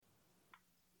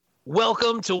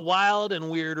Welcome to Wild and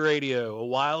Weird Radio, a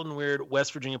Wild and Weird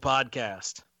West Virginia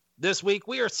podcast. This week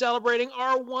we are celebrating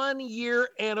our 1-year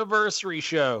anniversary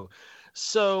show.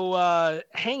 So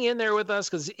hang in there with us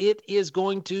because it is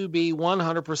going to be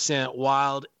 100%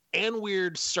 Wild and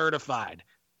Weird certified.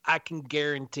 I can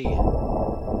guarantee it.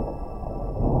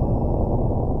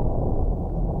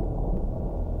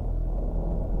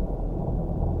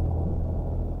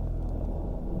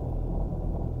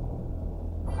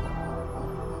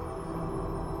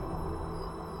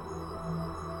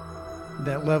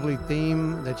 That lovely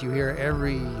theme that you hear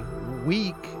every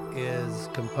week is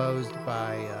composed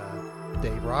by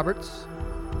Dave Roberts.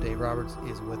 Dave Roberts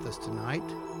is with us tonight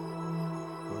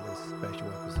for this special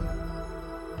episode.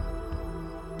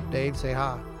 Dave, say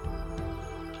hi.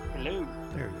 Hello.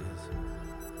 There he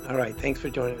is. All right, thanks for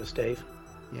joining us, Dave.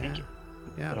 Yeah. Thank you.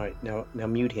 Yeah. All right, now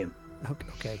mute him.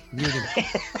 Okay. Mute him.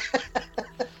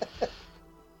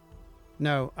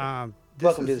 No.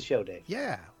 Welcome to the show, Dave.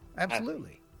 Yeah,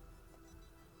 absolutely.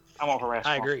 I'm all harassed.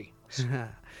 I agree.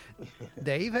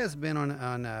 Dave has been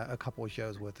on a couple of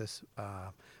shows with us,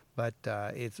 but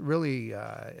it's really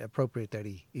appropriate that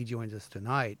he joins us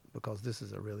tonight because this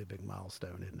is a really big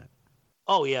milestone, isn't it?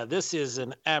 Oh, yeah, this is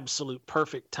an absolute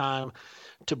perfect time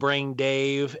to bring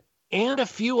Dave and a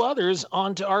few others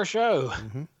onto our show.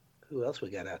 Mm-hmm. Who else we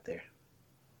got out there?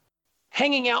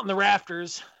 Hanging out in the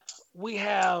rafters, we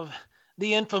have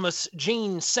the infamous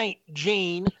Gene St.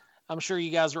 Jean. I'm sure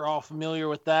you guys are all familiar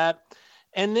with that.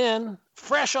 And then,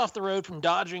 fresh off the road from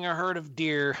dodging a herd of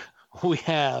deer, we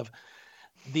have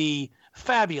the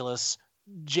fabulous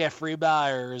Jeffrey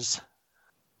Byers.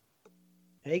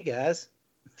 Hey, guys.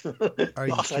 Are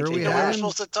you sure we We're have him?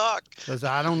 supposed to talk. Because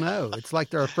I don't know. It's like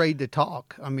they're afraid to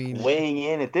talk. I mean, Weighing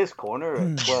in at this corner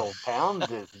at 12 pounds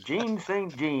is Gene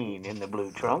St. Jean in the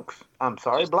blue trunks. I'm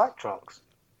sorry, black trunks.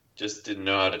 Just didn't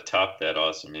know how to top that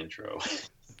awesome intro.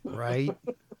 right?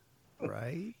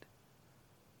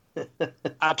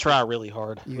 I try really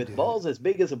hard. You With do. balls as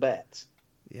big as a bat's.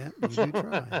 Yeah,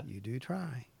 you do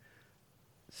try.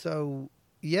 So,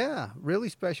 yeah, really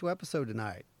special episode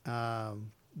tonight. We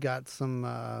got some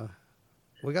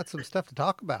stuff to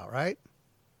talk about, right?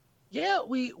 Yeah,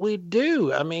 we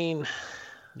do. I mean,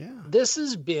 Yeah. this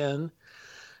has been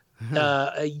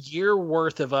a year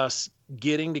worth of us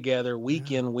getting together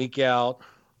week in, week out,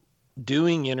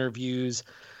 doing interviews,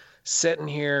 sitting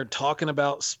here talking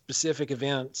about specific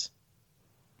events,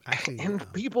 Actually,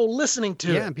 and people listening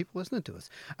to yeah, it. and people listening to us.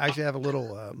 I actually have a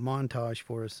little montage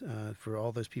for us for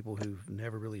all those people who've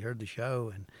never really heard the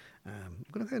show, and I'm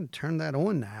going to go ahead and turn that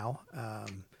on now.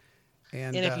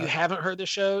 And And if you haven't heard the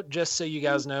show, just so you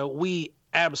guys know, we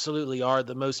absolutely are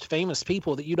the most famous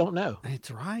people that you don't know. it's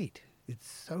right. It's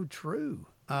so true.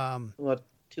 Well,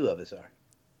 two of us are.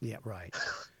 Yeah, right.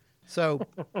 So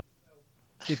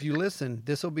if you listen,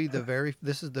 this is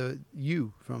the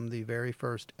you from the very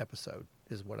first episode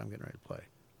is what I'm getting ready to play.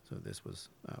 So this was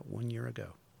 1 year ago.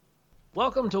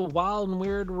 Welcome to Wild and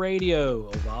Weird Radio,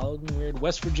 a Wild and Weird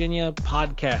West Virginia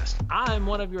podcast. I'm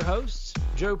one of your hosts,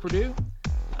 Joe Perdue.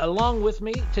 Along with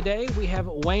me today, we have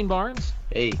Wayne Barnes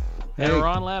Hey. and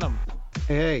Ron Lanham.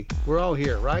 Hey, we're all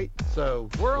here, right? So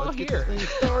We're all let's get here. this thing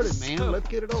started, man. So- Let's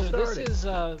get it all started.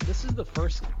 This is the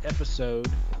first episode,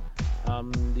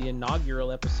 the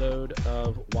inaugural episode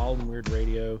of Wild and Weird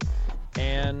Radio.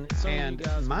 And some of you And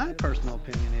guys my might personal have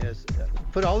opinion is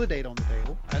put all the data on the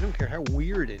table. I don't care how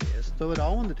weird it is. Throw it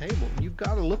all on the table. You've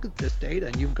got to look at this data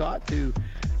and you've got to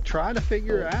try to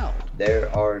figure it out.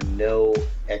 There are no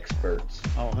experts.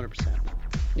 Oh, 100%.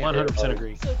 100%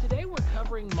 agree. So today we're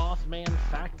covering Mothman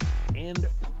fact and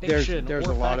fiction. There's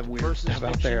or a lot fact of weird versus stuff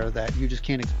out fiction. there that you just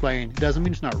can't explain. It doesn't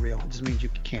mean it's not real. It just means you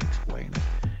can't explain it.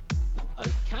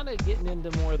 Kind of getting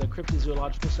into more of the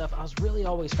cryptozoological stuff. I was really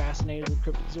always fascinated with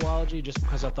cryptozoology just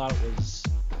because I thought it was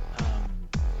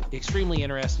extremely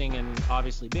interesting and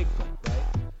obviously Bigfoot,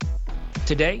 right?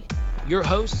 Today, your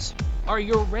hosts are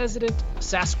your resident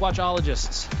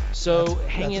Sasquatchologists. So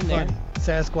hang in there.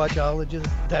 Sasquatchologists,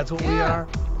 that's what we Yeah. are.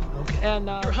 Okay. And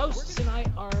your hosts tonight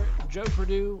are Joe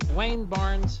Perdue, Wayne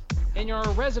Barnes, and your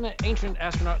resident ancient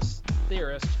astronaut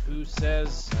theorist who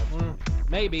says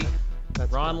maybe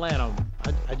That's Ron fine. Lanham.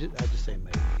 I just say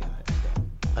maybe.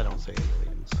 I don't say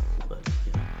aliens, but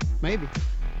maybe.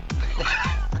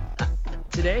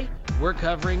 Today, we're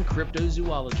covering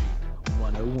Cryptozoology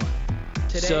 101.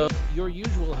 Today, so your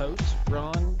usual hosts,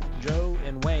 Ron, Joe,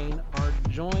 and Wayne, are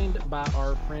joined by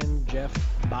our friend Jeff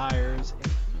Byers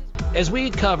as we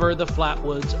cover the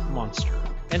Flatwoods Monster.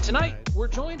 And tonight, we're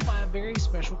joined by a very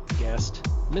special guest,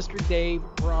 Mr. Dave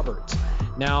Roberts.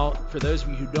 Now, for those of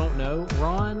you who don't know,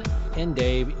 Ron and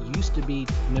Dave used to be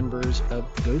members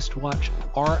of Ghostwatch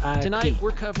RIP. Tonight,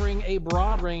 we're covering a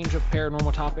broad range of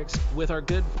paranormal topics with our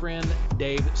good friend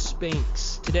Dave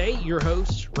Spinks. Today, your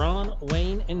hosts, Ron,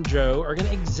 Wayne, and Joe, are going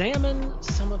to examine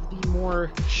some of the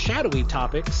more shadowy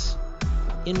topics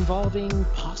involving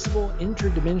possible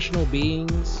interdimensional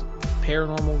beings,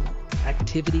 paranormal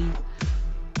activity,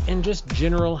 and just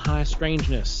general high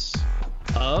strangeness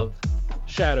of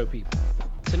shadow people.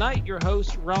 Tonight, your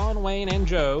hosts, Ron, Wayne, and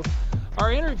Joe,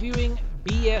 are interviewing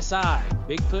BSI,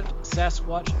 Bigfoot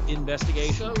Sasquatch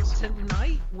Investigations. So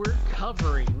tonight, we're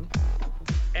covering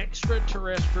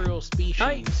extraterrestrial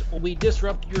species. We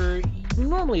disrupt your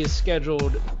normally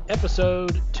scheduled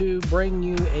episode to bring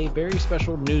you a very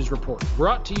special news report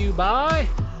brought to you by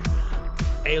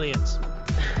aliens.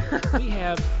 We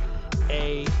have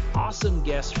a awesome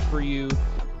guest for you,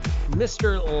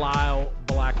 Mr. Lyle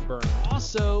Blackburn.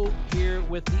 Also here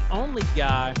with the only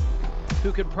guy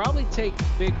who could probably take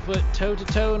Bigfoot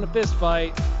toe-to-toe in a fist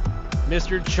fight,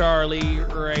 Mr. Charlie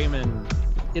Raymond.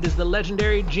 It is the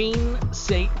legendary Gene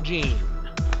St. Jean.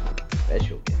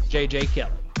 Special guest. J.J.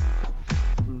 Kelly.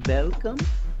 Welcome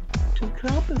to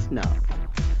Krampus now.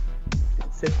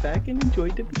 Sit back and enjoy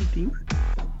the meetings.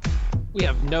 We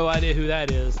have no idea who that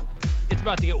is. It's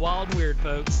about to get wild and weird,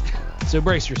 folks. So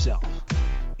brace yourself.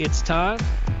 It's time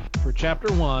for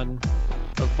Chapter 1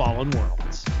 of Fallen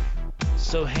Worlds.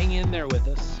 So hang in there with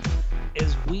us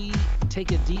as we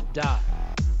take a deep dive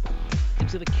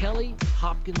into the Kelly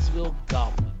Hopkinsville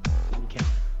Goblin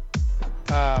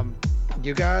encounter.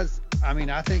 You guys, I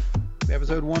think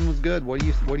episode 1 was good. What do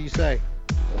you say?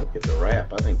 Look at the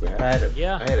wrap. I think we had it.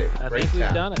 Yeah, I had it. I think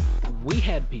we've done it. We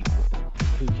had people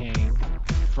who came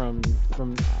from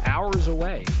hours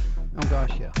away. Oh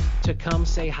gosh, yeah. To come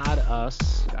say hi to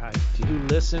us, who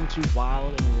listen to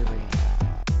Wild and Weird Radio.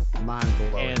 Mind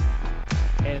blowing.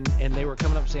 And they were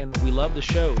coming up saying, we love the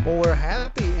show. Well, we're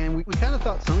happy, and we kind of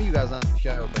thought some of you guys on the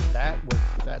show, but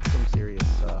that's some serious,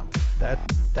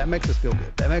 that makes us feel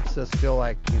good. That makes us feel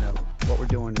like, what we're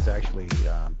doing is actually,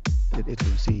 it's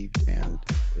received, and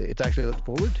it's actually looked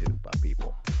forward to by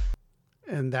people.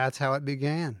 And that's how it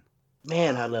began.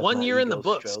 Man, I love 1 year in the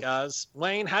books, stroke. guys.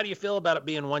 Wayne, how do you feel about it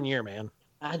being 1 year, man?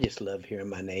 I just love hearing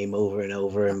my name over and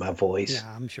over in my voice.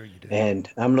 Yeah, I'm sure you do. And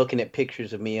I'm looking at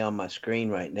pictures of me on my screen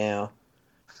right now.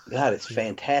 God, it's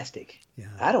fantastic. Yeah.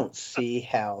 I don't see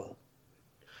how,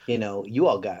 you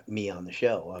all got me on the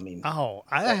show.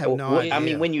 I have no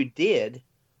idea. When you did,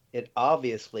 it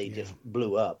obviously just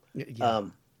blew up. Yeah.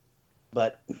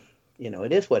 But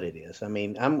it is what it is.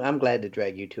 I'm glad to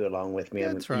drag you two along with me.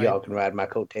 That's right. Y'all can ride my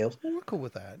coattails. Well, we're cool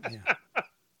with that.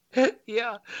 Yeah.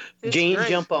 Yeah. Gene, great.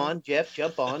 jump on. Jeff,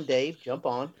 jump on. Dave, jump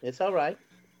on. It's all right.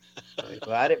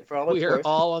 Ride it for all it's We are worth.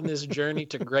 all on this journey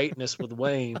to greatness with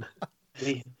Wayne.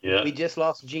 We just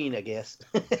lost Gene, I guess.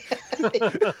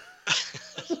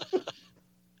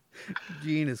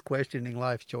 Gene is questioning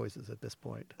life choices at this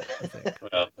point, I think.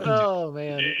 Oh,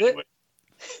 man.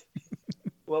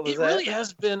 What was It that? really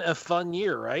has been a fun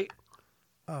year, right?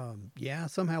 Yeah,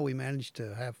 somehow we managed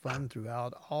to have fun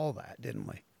throughout all that, didn't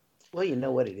we? Well, you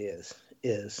know what it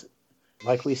is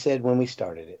like we said when we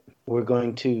started it, we're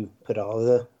going to put all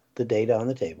the data on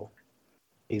the table,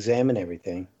 examine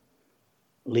everything,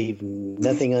 leave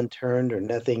nothing unturned or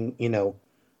nothing,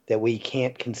 that we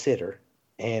can't consider.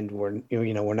 And we're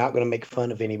not going to make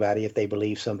fun of anybody if they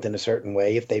believe something a certain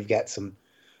way, if they've got some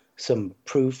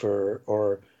proof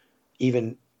or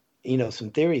even,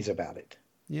 some theories about it.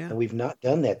 Yeah. And we've not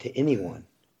done that to anyone.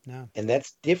 No. And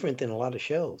that's different than a lot of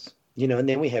shows. And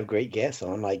then we have great guests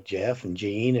on like Jeff and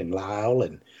Gene and Lyle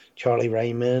and Charlie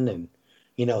Raymond and,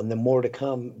 and the more to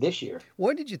come this year.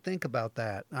 What did you think about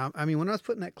that? When I was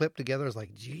putting that clip together, I was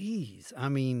like, geez, I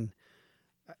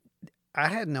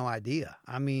had no idea.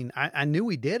 I knew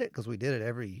we did it because we did it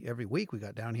every week. We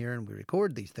got down here and we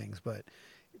record these things, but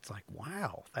it's like,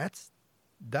 wow, that's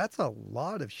a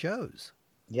lot of shows.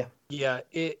 Yeah. Yeah,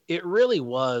 it really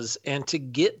was. And to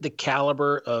get the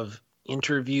caliber of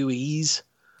interviewees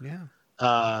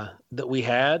that we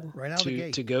had right out of the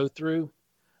gate to go through,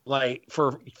 like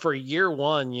for year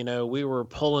one, we were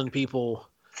pulling people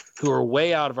who are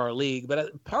way out of our league,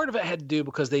 but part of it had to do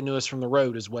because they knew us from the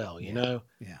road as well, you know?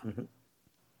 Yeah. Mm-hmm.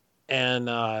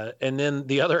 And then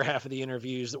the other half of the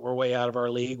interviews that were way out of our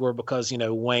league were because,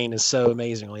 Wayne is so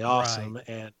amazingly awesome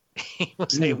and he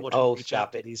was able to reach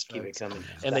out to these Keep folks, it coming.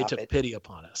 and they Stop took it. pity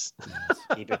upon us.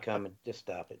 Keep it coming. Just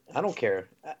stop it. I don't care.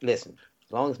 Listen,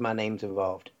 as long as my name's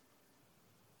involved,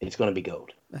 it's going to be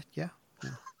gold. Yeah.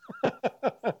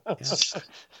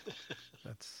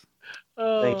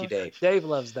 Thank you, Dave. Dave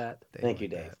loves that. Thank you,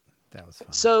 Dave. That was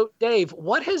fun. So, Dave,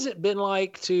 what has it been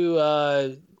like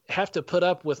to have to put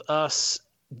up with us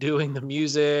doing the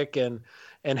music and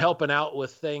helping out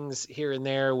with things here and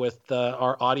there with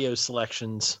our audio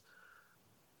selections?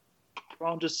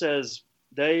 Ron just says,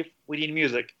 Dave, we need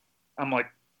music. I'm like,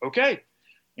 okay.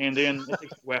 And then,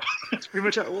 well, that's pretty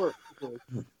much how it works.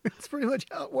 It's pretty much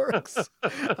how it works.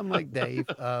 I'm like, Dave,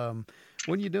 what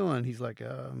are you doing? He's like,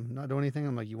 not doing anything.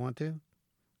 I'm like, you want to?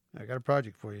 I got a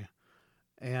project for you.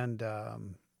 And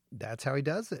that's how he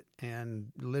does it.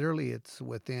 And literally it's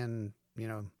within,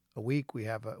 a week we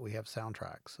have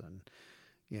soundtracks. And,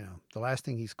 the last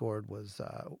thing he scored was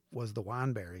the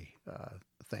Wineberry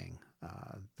thing.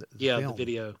 The film. The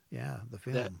video. Yeah, the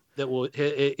film. That will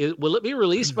it be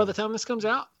released by the time this comes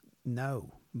out?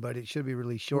 No, but it should be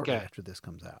released shortly after this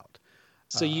comes out.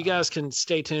 So you guys can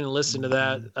stay tuned and listen to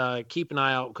that. Keep an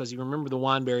eye out because you remember the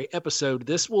Wineberry episode.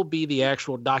 This will be the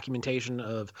actual documentation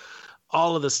of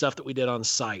all of the stuff that we did on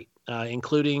site,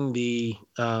 including the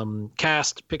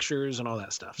cast pictures and all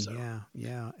that stuff. So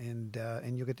yeah,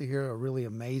 and you'll get to hear a really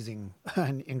amazing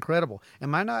and incredible.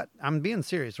 I'm being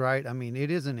serious, right? I mean,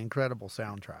 it is an incredible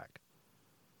soundtrack.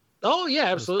 Oh yeah,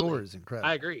 absolutely. The score is incredible.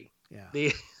 I agree.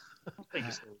 Yeah.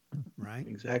 Right.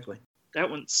 Exactly. That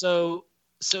one. So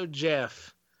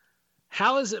Jeff,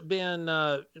 how has it been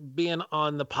being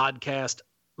on the podcast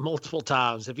multiple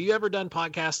times? Have you ever done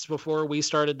podcasts before we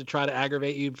started to try to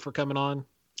aggravate you for coming on?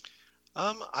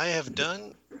 I have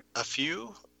done a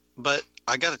few, but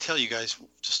I got to tell you guys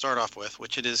to start off with,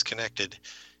 which it is connected.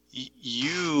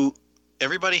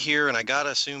 Everybody here, and I got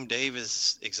to assume Dave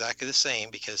is exactly the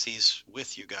same because he's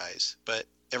with you guys, but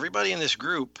everybody in this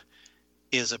group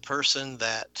is a person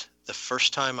that the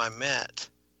first time I met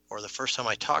or the first time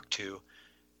I talked to,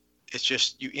 it's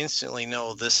just, you instantly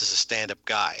know this is a stand-up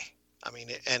guy. I mean,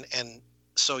 and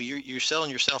so you're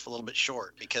selling yourself a little bit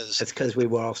short because that's because we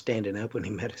were all standing up when he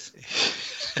met us.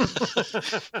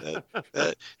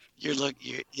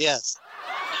 Yes.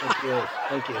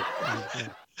 Thank you.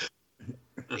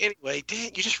 Anyway,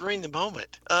 Dan, you just ruined the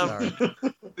moment. Sorry.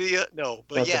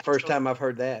 That's the first time I've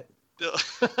heard that.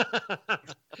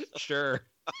 Sure.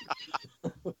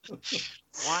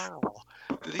 Wow.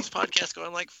 Do these podcasts go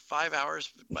on like 5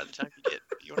 hours by the time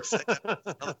you want to say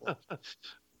that?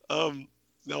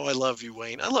 No, I love you,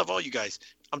 Wayne. I love all you guys.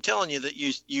 I'm telling you that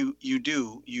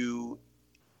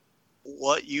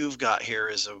what you've got here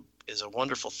is a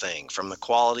wonderful thing, from the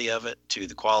quality of it to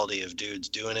the quality of dudes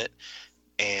doing it.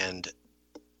 And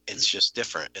it's just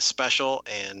different. It's special.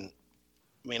 And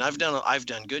I mean, I've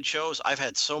done good shows. I've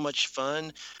had so much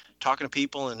fun talking to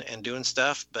people and doing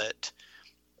stuff, but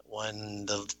when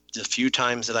the few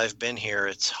times that I've been here,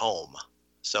 it's home.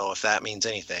 So if that means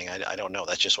anything, I don't know.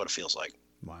 That's just what it feels like.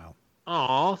 Wow.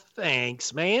 Oh,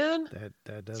 thanks, man.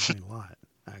 That does mean a lot,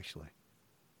 actually.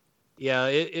 Yeah,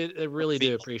 it really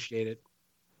do appreciate it.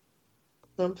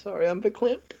 I'm sorry, I'm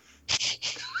verklempt.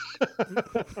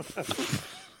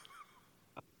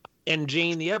 And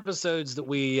Gene, the episodes that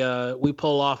we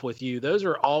pull off with you, those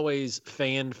are always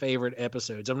fan favorite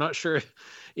episodes. I'm not sure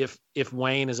if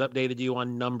Wayne has updated you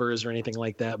on numbers or anything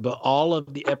like that, but all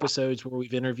of the episodes where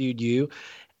we've interviewed you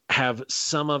have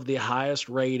some of the highest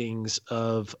ratings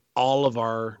of all of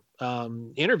our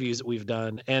interviews that we've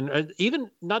done, and even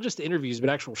not just the interviews, but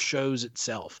actual shows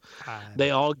itself. They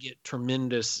all get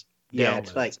tremendous. Yeah,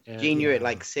 it's like Gene, you're at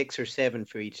like 6 or 7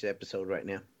 for each episode right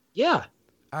now. Yeah.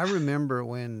 I remember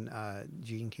when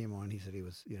Gene came on, he said he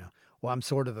was, well, I'm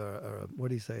sort of what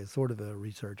do you say, sort of a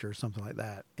researcher or something like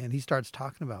that. And he starts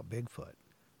talking about Bigfoot.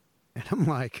 And I'm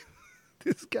like,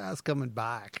 this guy's coming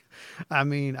back. I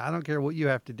mean, I don't care what you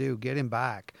have to do, get him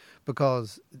back.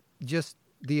 Because just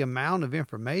the amount of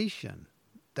information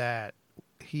that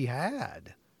he had,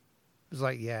 it was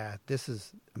like, yeah,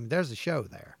 there's a show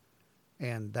there.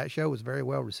 And that show was very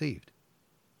well received.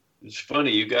 It's funny,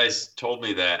 you guys told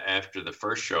me that after the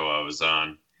first show I was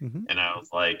on, and I was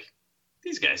like,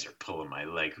 these guys are pulling my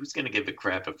leg. Who's going to give a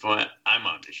crap if I'm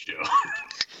on the show?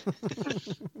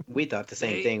 We thought the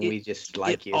same thing. We just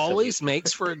like you. It always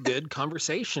makes for a good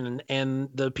conversation, and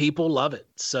the people love it.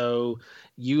 So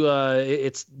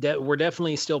we're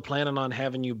definitely still planning on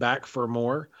having you back for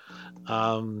more.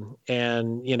 And,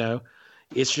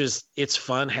 it's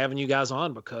fun having you guys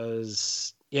on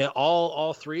because... yeah,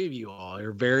 all three of you all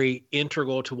are very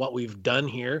integral to what we've done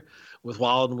here with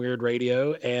Wild and Weird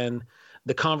Radio, and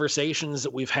the conversations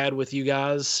that we've had with you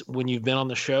guys when you've been on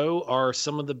the show are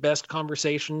some of the best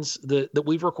conversations that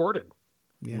we've recorded.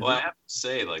 Yeah. Well, I have to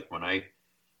say, like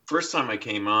first time I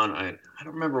came on, I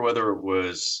don't remember whether it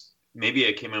was, maybe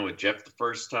I came on with Jeff the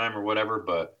first time or whatever,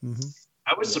 but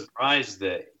I was surprised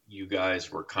that you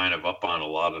guys were kind of up on a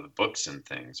lot of the books and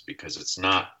things, because it's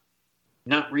not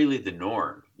really the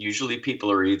norm. Usually people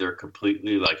are either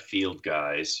completely like field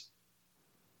guys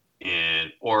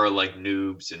or like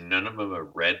noobs, and none of them have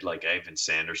read like Ivan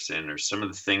Sanderson or some of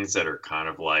the things that are kind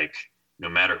of like, no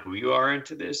matter who you are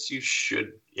into this, you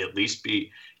should at least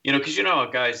be, because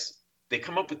guys, they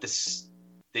come up with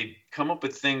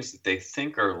things that they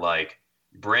think are like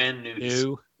brand new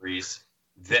discoveries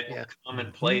that will come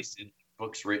in place in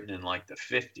books written in like the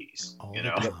 50s.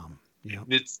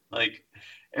 It's like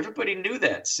everybody knew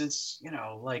that since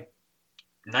like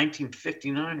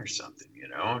 1959 or something.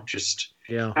 Just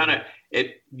kind of,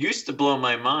 it used to blow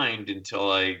my mind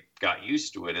until I got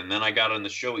used to it, and then I got on the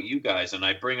show with you guys, and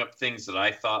I bring up things that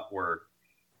I thought were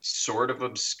sort of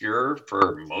obscure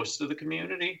for most of the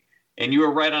community, and you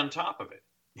were right on top of it.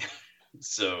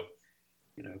 So,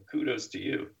 kudos to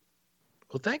you.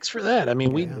 Well, thanks for that. I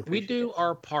mean, we do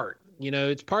our part.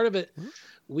 It's part of it.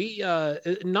 We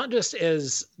not just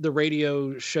as the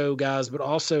radio show guys, but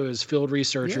also as field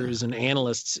researchers and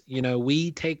analysts.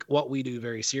 We take what we do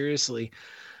very seriously.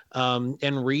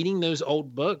 And reading those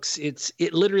old books,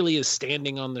 it literally is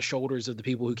standing on the shoulders of the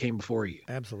people who came before you.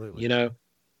 Absolutely.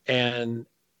 And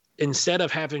instead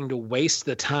of having to waste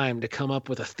the time to come up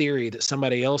with a theory that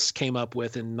somebody else came up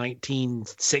with in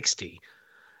 1960,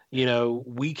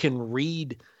 we can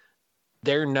read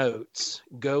their notes,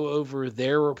 go over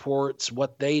their reports,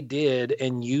 what they did,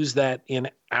 and use that in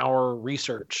our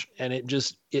research. And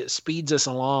it speeds us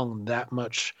along that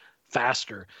much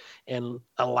faster and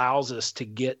allows us to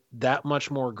get that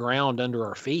much more ground under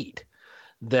our feet,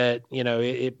 that,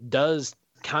 it does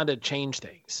kind of change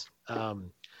things.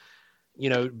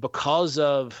 Because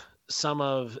of some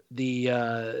of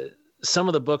the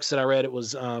books that I read, it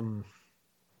was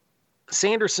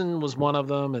Sanderson was one of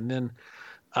them. And then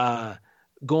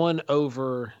going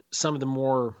over some of the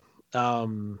more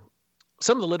some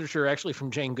of the literature actually from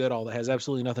Jane Goodall that has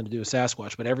absolutely nothing to do with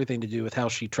Sasquatch, but everything to do with how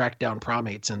she tracked down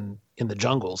primates in the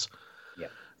jungles,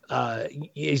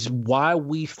 is why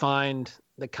we find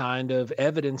the kind of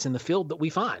evidence in the field that we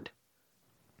find.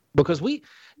 Because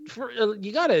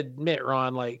you got to admit,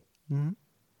 Ron, like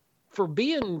for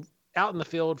being out in the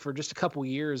field for just a couple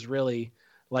years, really,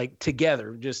 like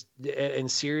together, just and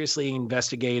seriously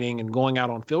investigating and going out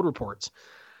on field reports,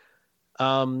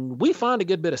 we find a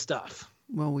good bit of stuff.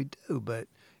 Well, we do, but,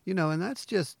 and that's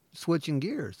just switching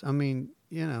gears. I mean,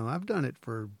 I've done it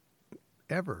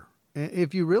forever.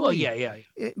 If you really,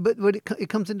 but it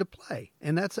comes into play,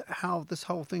 and that's how this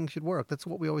whole thing should work. That's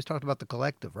what we always talked about, the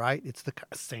collective, right? It's the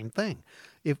same thing.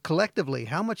 If collectively,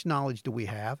 how much knowledge do we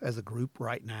have as a group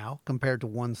right now compared to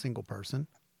one single person?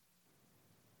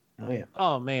 Oh yeah.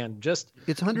 Oh man,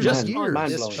 it's hundreds of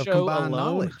years of combined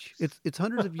knowledge. It's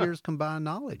hundreds of years combined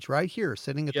knowledge right here,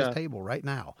 sitting at this table right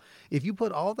now. If you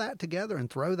put all that together and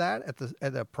throw that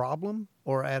at a problem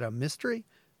or at a mystery,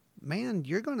 man,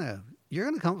 you're gonna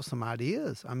come up with some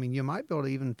ideas. I mean, you might be able to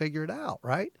even figure it out,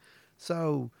 right?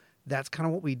 So that's kind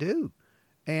of what we do.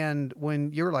 And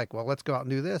when you're like, well, let's go out and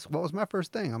do this, what was my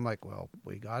first thing? I'm like, well,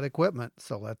 we got equipment,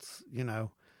 so let's,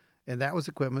 and that was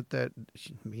equipment that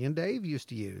me and Dave used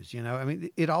to use, I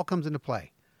mean, it all comes into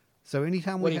play. So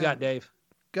anytime what do you got, Dave?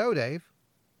 Go, Dave.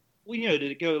 Well,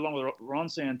 to go along with Ron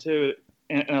saying too,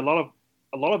 and a lot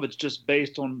of it's just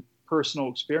based on personal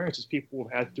experiences people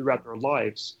have had throughout their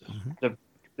lives that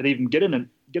even get them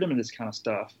in this kind of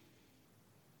stuff.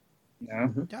 Yeah,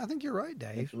 I think you're right,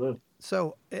 Dave. Absolutely.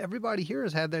 So everybody here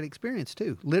has had that experience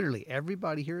too. Literally,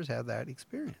 everybody here has had that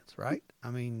experience, right?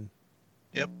 I mean,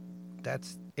 yep.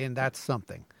 That's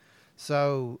something.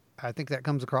 So I think that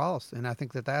comes across, and I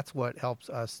think that's what helps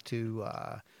us to,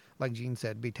 like Gene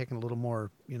said, be taken a little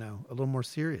more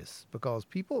serious, because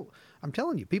I'm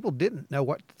telling you, people didn't know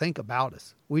what to think about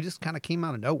us. We just kind of came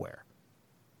out of nowhere.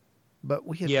 But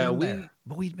we had been there.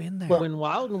 But we'd been there. When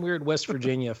Wild and Weird West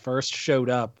Virginia first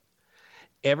showed up,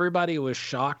 everybody was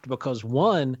shocked because,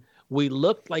 one, we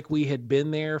looked like we had been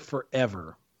there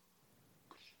forever.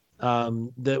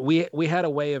 That we had a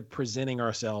way of presenting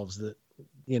ourselves that,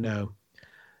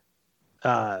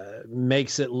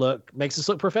 makes us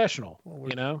look professional.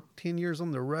 Well, 10 years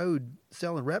on the road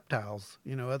selling reptiles,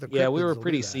 other we were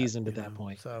pretty seasoned at that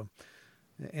point. So,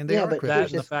 and that and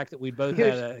the fact that we both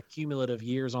had a cumulative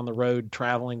years on the road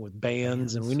traveling with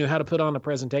bands, and we knew how to put on a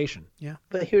presentation. Yeah.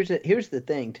 But here's the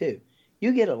thing too.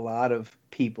 You get a lot of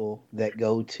people that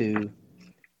go to,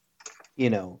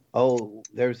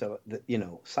 there's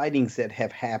sightings that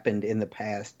have happened in the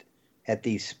past at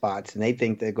these spots, and they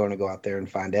think they're going to go out there and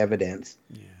find evidence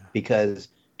because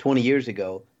 20 years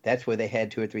ago, that's where they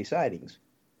had 2 or 3 sightings.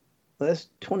 Well, that's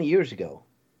 20 years ago.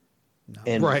 No.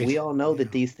 And Right. we all know Yeah.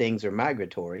 that these things are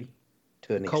migratory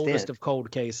to an Coldest extent. of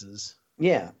cold cases.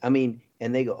 Yeah, I mean,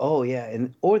 and they go, oh yeah,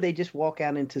 and or they just walk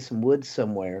out into some woods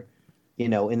somewhere,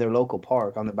 in their local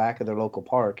park, on the back of their local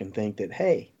park, and think that,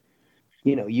 hey,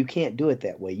 you can't do it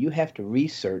that way. You have to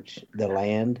research the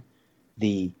land,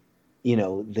 the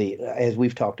as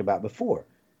we've talked about before.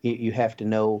 You have to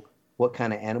know what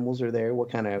kind of animals are there, what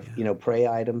kind of prey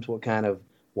items, what kind of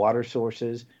water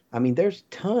sources. I mean, there's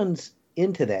tons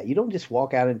into that. You don't just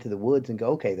walk out into the woods and go,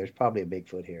 okay, there's probably a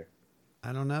Bigfoot here.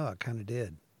 I don't know. I kind of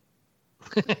did.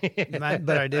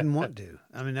 But I didn't want to.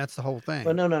 I mean, that's the whole thing.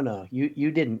 Well, no.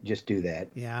 You didn't just do that.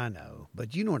 Yeah, I know.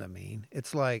 But you know what I mean.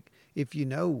 It's like if you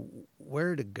know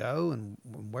where to go and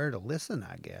where to listen,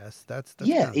 I guess. That's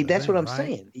yeah, kind of the that's thing, what I'm right?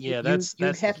 saying. Yeah, you that's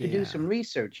have the to do key. some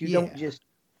research. You Yeah. don't just,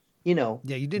 Yeah,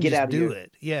 you didn't get just out of do your,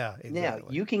 it. Yeah, Now,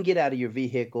 exactly. you can get out of your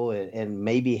vehicle and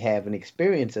maybe have an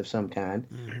experience of some kind,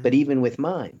 Mhm. but even with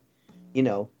mine,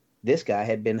 this guy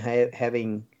had been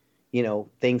having,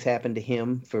 things happen to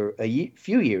him for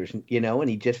few years, and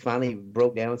he just finally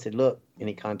broke down and said, look, and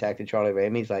he contacted Charlie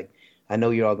Ramey. He's like, I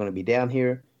know you're all going to be down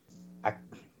here.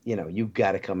 You've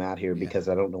got to come out here Yeah. because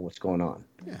I don't know what's going on.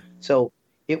 Yeah. So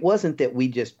it wasn't that we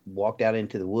just walked out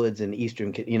into the woods in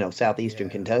southeastern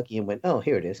Yeah. Kentucky and went, oh,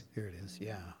 here it is. Here it is.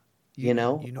 Yeah. You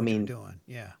know, You know I what mean- you're doing.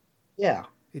 Yeah. Yeah.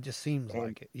 It just seems And-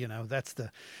 like it. That's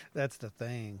the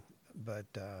thing. But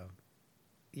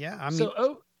yeah, I mean,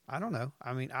 So, I don't know.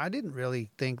 I mean, I didn't really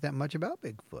think that much about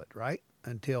Bigfoot, right?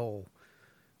 Until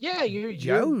yeah, you're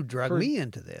Joe dragged for- me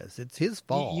into this. It's his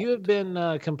fault. You have been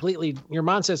your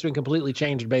mindset's been completely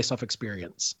changed based off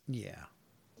experience. Yeah.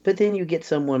 But then you get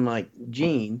someone like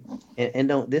Gene,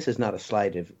 and this is not a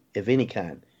slight of any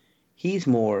kind. He's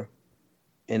more,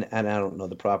 and I don't know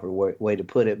the proper way to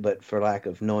put it, but for lack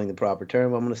of knowing the proper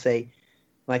term, I'm going to say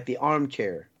like the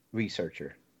armchair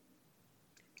researcher.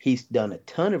 He's done a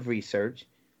ton of research.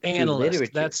 Analyst.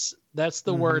 literature. That's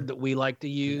the Mhm. word that we like to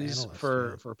use analyst,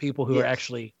 for yeah. people who are Yes.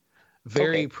 actually very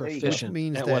Okay, there you go. Which proficient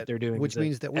means at that what they're doing. Which is a-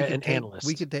 means that an analyst.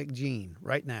 we could take Gene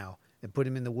right now and put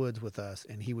him in the woods with us,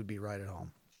 and he would be right at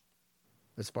home.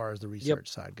 As far as the research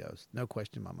side goes, no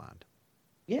question in my mind.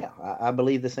 Yeah, I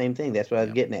believe the same thing. That's what I was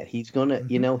Yep. getting at. He's going to,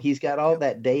 Mhm. he's got all Yep.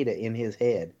 that data in his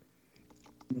head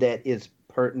that is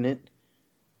pertinent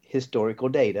historical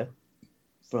data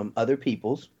from other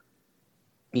people's,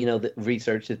 the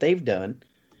research that they've done,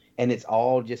 and it's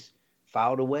all just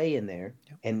filed away in there.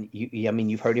 Yep. And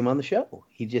you've heard him on the show.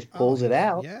 He just pulls it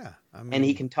out, Yeah, I mean, and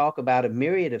he can talk about a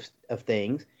myriad of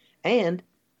things. And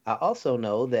I also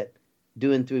know that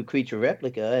doing through Creature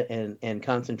Replica and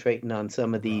concentrating on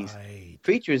some of these right.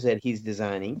 creatures that he's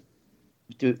designing,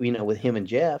 with him and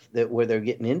Jeff, that where they're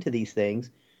getting into these things,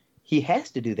 he has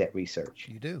to do that research.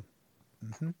 You do.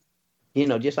 Hmm.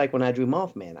 Just like when I drew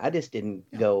Mothman, I just didn't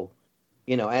go,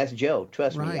 ask Joe.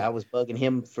 Trust me, Right. I was bugging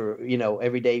him for,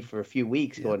 every day for a few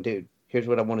weeks, Yeah. going, dude, here's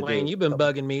what I want to Wayne, do. you've been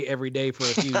bugging me every day for a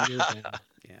few years now.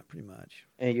 Yeah, pretty much.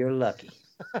 And you're lucky.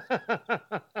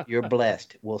 You're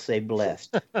blessed. We'll say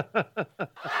blessed.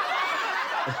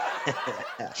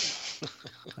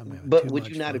 I'm having But too would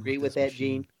much you not fun agree with this that,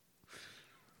 Gene?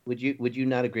 Would you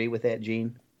not agree with that,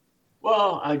 Gene?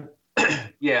 Well, I'm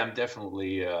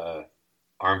definitely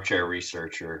armchair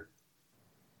researcher,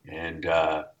 and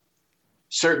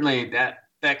certainly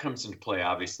that comes into play.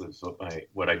 Obviously, with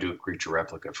what I do at Creature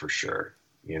Replica for sure.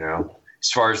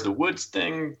 As far as the woods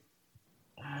thing,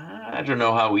 I don't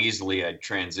know how easily I'd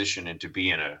transition into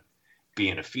being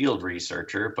a field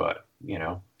researcher, but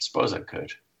I suppose I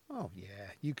could. Oh yeah,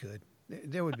 you could.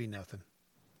 There would be nothing.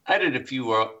 I did a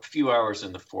few hours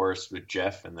in the forest with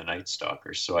Jeff and the Night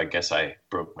Stalkers, so I guess I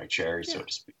broke my cherry, so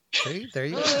to speak. See, there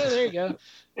you Oh, go. there you go.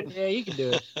 Yeah, you can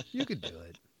do it. You could do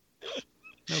it.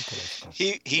 No question.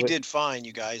 He Wait. did fine,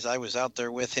 you guys. I was out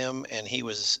there with him, and it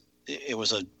was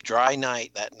a dry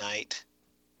night that night,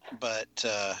 but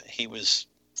he's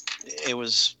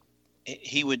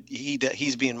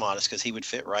being modest because he would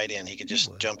fit right in. He could just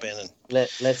would. jump in and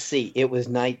Let's see. It was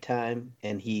nighttime,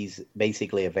 and he's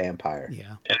basically a vampire.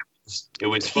 Yeah. It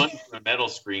was fun for metal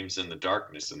screams in the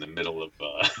darkness in the middle of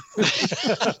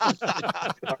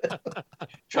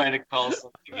trying to call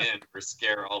something in or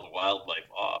scare all the wildlife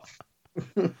off.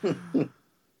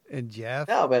 And Jeff,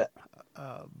 No, but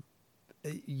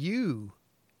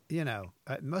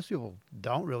most people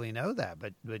don't really know that,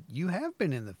 but you have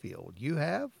been in the field. You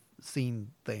have seen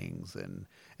things and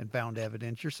found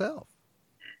evidence yourself.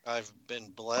 I've been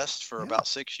blessed for Yeah. about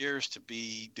 6 years to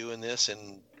be doing this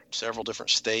in several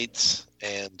different states,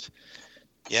 and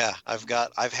yeah, I've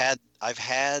had.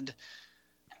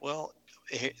 Well,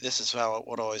 this is what I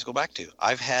always go back to.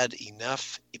 I've had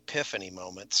enough epiphany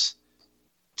moments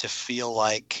to feel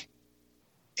like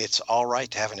it's all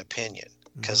right to have an opinion.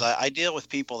 Because I deal with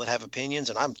people that have opinions,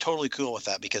 and I'm totally cool with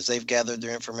that because they've gathered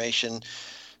their information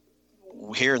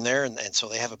here and there, and so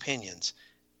they have opinions.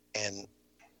 And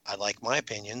I like my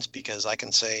opinions because I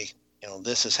can say,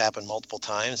 this has happened multiple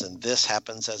times, and this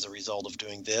happens as a result of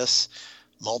doing this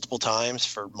multiple times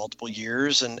for multiple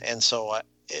years. And so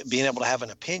being able to have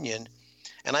an opinion,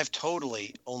 and I've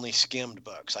totally only skimmed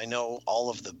books. I know all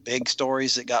of the big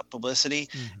stories that got publicity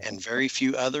and very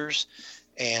few others.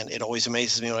 And it always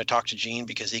amazes me when I talk to Gene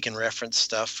because he can reference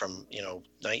stuff from,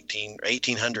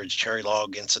 1800s cherry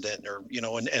log incident or,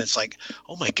 and it's like,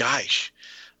 oh my gosh.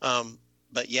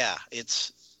 But yeah,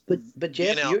 it's. But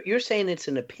Jeff, you're saying it's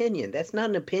an opinion. That's not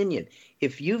an opinion.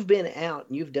 If you've been out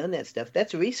and you've done that stuff,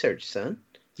 that's research, son.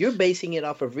 You're basing it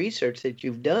off of research that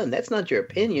you've done. That's not your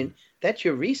opinion. That's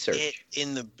your research.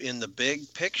 In the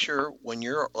big picture, when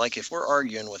you're like, if we're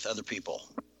arguing with other people,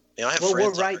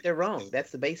 we're right, they're wrong.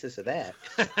 That's the basis of that.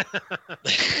 I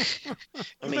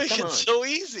mean, come on. It's so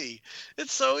easy.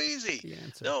 It's so easy.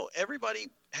 No, everybody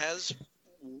has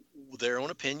their own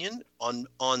opinion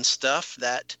on stuff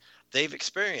that they've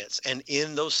experienced. And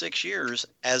in those 6 years,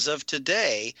 as of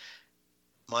today,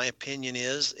 my opinion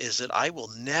is that I'll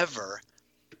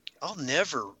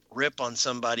never rip on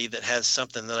somebody that has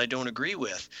something that I don't agree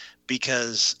with,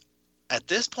 because at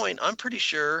this point, I'm pretty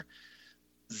sure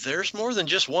there's more than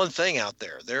just one thing out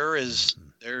there. There's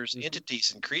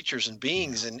entities and creatures and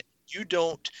beings, and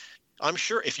I'm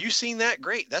sure if you've seen that,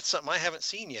 great. That's something I haven't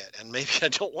seen yet. And maybe I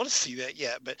don't want to see that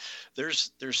yet, but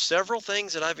there's several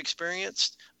things that I've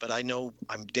experienced, but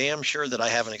I'm damn sure that I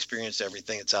haven't experienced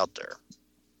everything that's out there.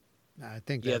 I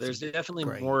think there's definitely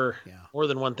more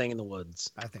than one thing in the woods.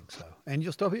 I think so. And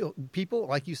you'll still people,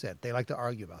 like you said, they like to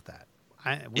argue about that.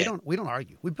 We don't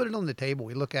argue. We put it on the table.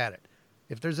 We look at it.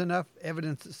 If there's enough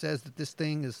evidence that says that this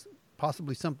thing is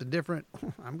possibly something different,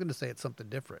 I'm going to say it's something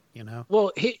different,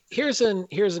 Well, here's an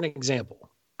example.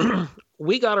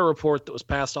 We got a report that was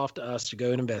passed off to us to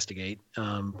go and investigate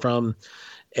from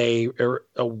a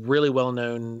really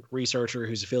well-known researcher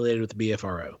who's affiliated with the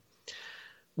BFRO.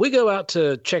 We go out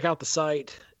to check out the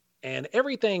site, and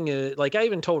everything, like I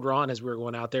even told Ron as we were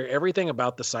going out there, everything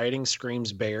about the sighting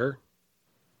screams bear.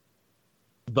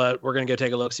 But we're going to go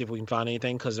take a look, see if we can find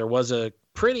anything, because there was a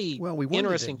pretty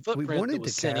interesting footprint. We wanted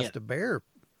to cast a bear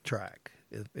track,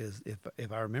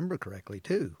 if I remember correctly,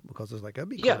 too, because it's like, it'd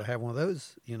be cool to have one of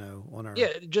those, on our...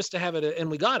 Yeah, just to have it,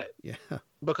 and we got it. Yeah.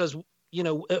 Because,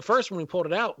 at first when we pulled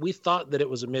it out, we thought that it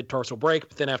was a mid-tarsal break,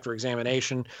 but then after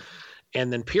examination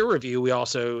and then peer review, we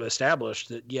also established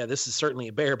that, this is certainly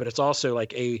a bear, but it's also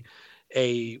like a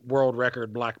world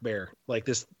record black bear. Like,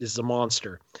 this is a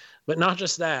monster. But not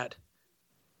just that.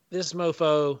 This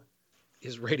mofo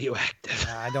is radioactive.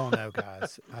 I don't know,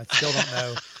 guys. I still don't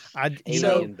know.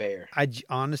 Alien bear.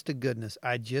 Honest to goodness,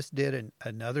 I just did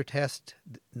another test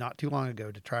not too long ago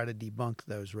to try to debunk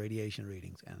those radiation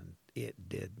readings, and it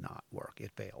did not work.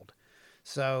 It failed.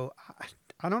 So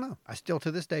I don't know. I still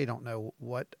to this day don't know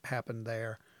what happened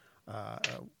there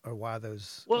or why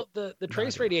those. Well, the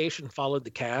trace radiation followed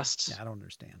the casts. Yeah, I don't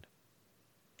understand.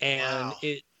 And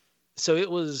So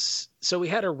we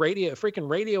had a freaking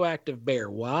radioactive bear.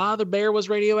 Why the bear was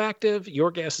radioactive,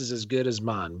 your guess is as good as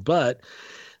mine. But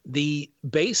the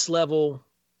base level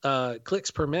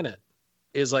clicks per minute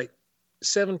is like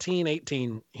 17,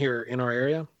 18 here in our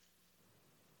area.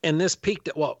 And this peaked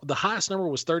at the highest number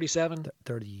was 37?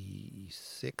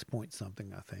 36 point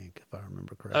something, I think, if I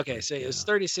remember correctly. Okay, so it's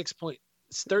 36 point.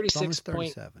 It's 36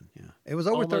 point. 37, yeah. It was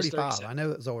over 35. 37. I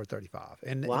know it was over 35.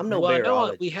 And I'm no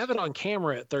bearologist. We have it on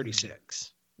camera at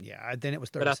 36. Yeah, then it was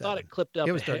 37. But I thought it clipped up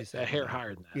a hair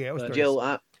higher than that. Yeah, it was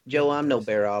 37. Joe, I'm no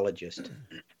bearologist,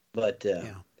 but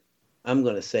I'm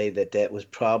going to say that was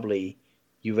probably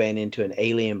you ran into an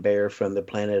alien bear from the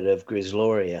planet of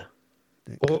Grisloria.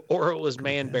 Or it was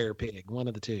man-bear pig, one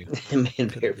of the two.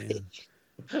 Man-bear pig.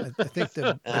 I think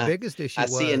the biggest issue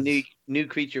was... I see a new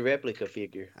creature replica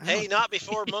figure. Hey, not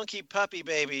before monkey puppy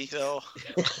baby, though.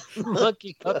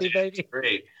 Monkey puppy baby.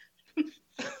 Great.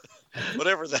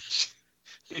 Whatever that...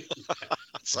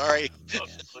 Sorry.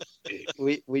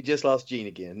 We just lost Gene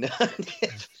again.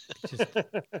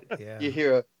 You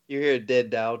hear a dead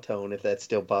dial tone, if that's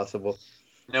still possible.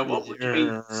 Now, what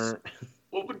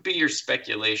would be your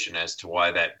speculation as to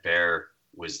why that bear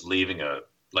was leaving a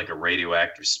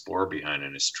radioactive spore behind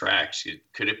in his tracks?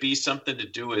 Could it be something to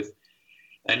do with?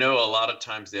 I know a lot of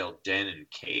times they'll den in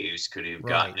caves. Could he have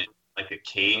gotten in like a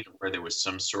cave where there was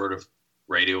some sort of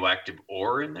radioactive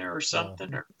ore in there or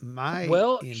something?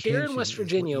 Here in West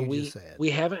Virginia, we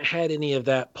haven't had any of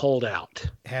that pulled out.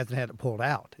 It hasn't had it pulled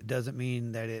out. It doesn't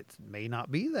mean that it may not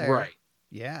be there. Right.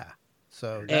 Yeah.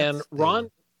 So and Ron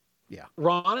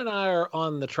and I are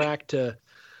on the track to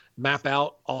map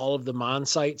out all of the mine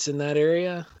sites in that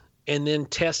area and then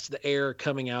test the air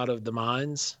coming out of the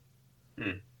mines.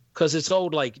 Because it's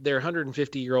old, like they're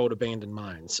 150-year-old abandoned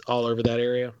mines all over that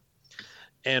area.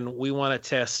 And we want to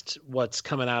test what's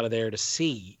coming out of there to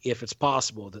see if it's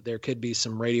possible that there could be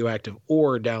some radioactive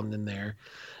ore down in there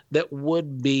that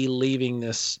would be leaving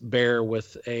this bear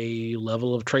with a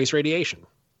level of trace radiation.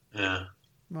 Yeah.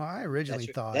 Well, I originally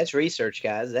thought... That's research,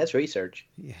 guys. That's research.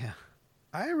 Yeah.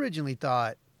 I originally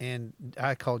thought, and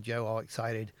I called Joe all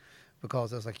excited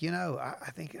because I was like, I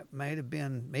think it might have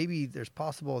been, maybe there's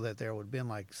possible that there would have been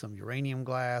like some uranium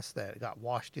glass that got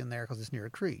washed in there because it's near a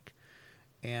creek.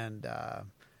 And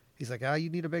he's like, you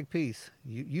need a big piece.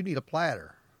 You need a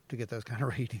platter to get those kind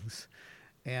of readings.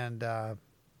 And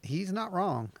he's not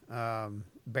wrong.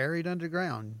 Buried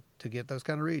underground to get those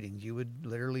kind of readings, you would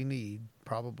literally need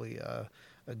probably a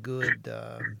good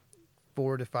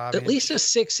 4 to 5 at least a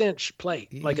 6-inch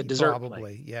plate, like a dessert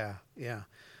plate. Yeah.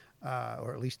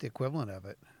 Or at least the equivalent of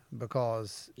it,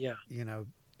 because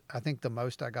I think the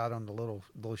most I got on the little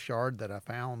shard that I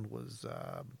found was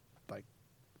like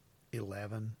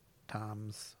 11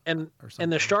 times. And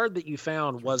the shard that you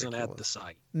found wasn't at the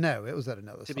site. No, it was at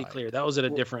another site. To be clear, that was at a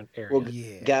different area. Well,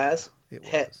 guys,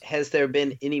 has there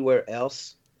been anywhere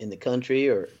else in the country,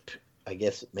 or I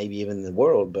guess maybe even the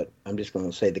world, but I'm just going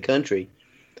to say the country,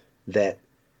 that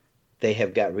they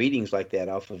have got readings like that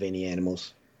off of any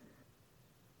animals?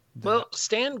 Well,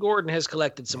 Stan Gordon has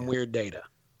collected some weird data.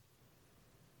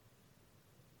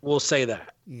 We'll say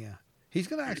that. Yeah. He's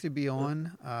going to actually be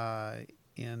on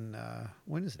in,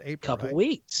 when is it, April? Couple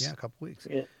weeks. Yeah, a couple weeks.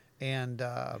 Yeah. And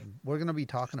we're going to be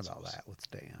talking about that with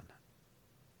Stan.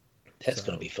 That's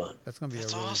going to be fun. That's going to be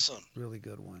awesome. Really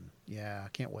good one. Yeah, I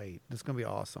can't wait. It's going to be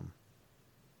awesome.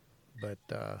 But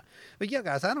yeah,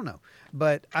 guys, I don't know.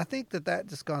 But I think that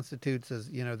just constitutes as,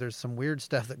 there's some weird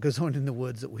stuff that goes on in the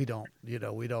woods that we don't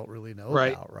really know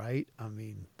about, right? I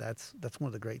mean, that's one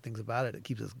of the great things about it. It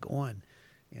keeps us going.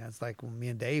 It's like when me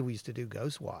and Dave, we used to do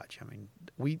Ghost Watch. I mean,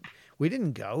 we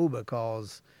didn't go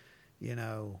because,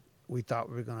 we thought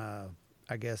we were going to,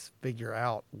 I guess, figure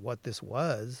out what this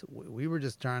was. We were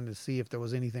just trying to see if there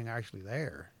was anything actually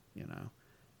there,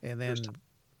 and then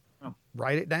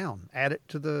write it down, add it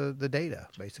to the data,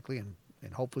 basically,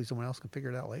 and hopefully someone else can figure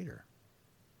it out later.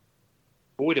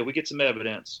 Boy, did we get some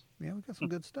evidence. Yeah, we got some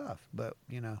good stuff, but,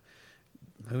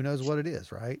 who knows what it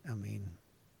is, right? I mean,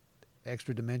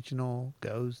 extra dimensional,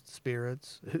 ghosts,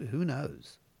 spirits, who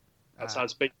knows?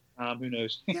 Outside space time, who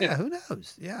knows? Yeah, who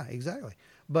knows? Yeah, exactly.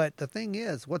 But the thing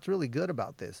is, what's really good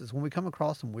about this is when we come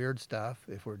across some weird stuff,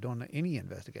 if we're doing any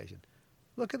investigation,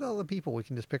 look at all the people we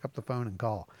can just pick up the phone and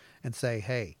call and say,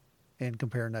 hey, and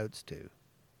compare notes to.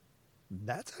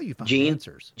 That's how you find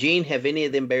answers. Gene, have any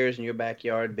of them bears in your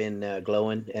backyard been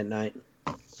glowing at night?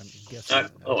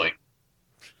 Not glowing.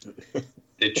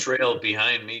 The trail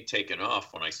behind me taking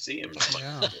off when I see him.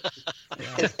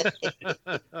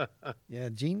 Yeah,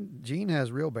 Gene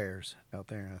has real bears out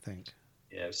there, I think.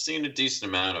 Yeah, I've seen a decent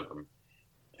amount of them.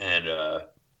 And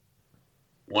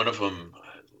one of them,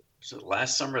 was it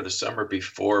last summer or the summer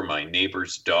before, my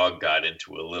neighbor's dog got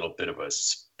into a little bit of a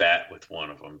spat with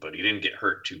one of them, but he didn't get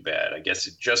hurt too bad. I guess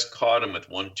it just caught him with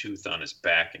one tooth on his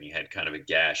back, and he had kind of a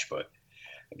gash. But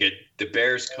the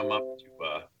bears come up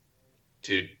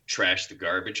to trash the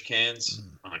garbage cans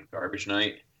on garbage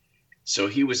night. So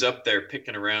he was up there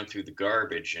picking around through the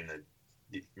garbage, and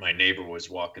my neighbor was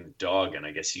walking the dog, and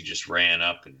I guess he just ran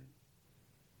up,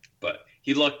 but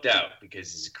he lucked out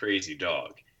because he's a crazy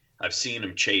dog. I've seen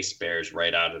him chase bears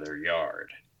right out of their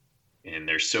yard, and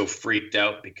they're so freaked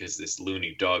out because this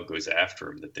loony dog goes after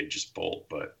them that they just bolt.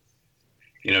 But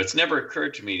it's never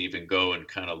occurred to me to even go and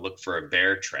kind of look for a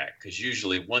bear track, because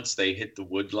usually once they hit the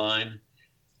wood line,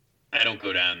 I don't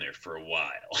go down there for a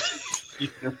while.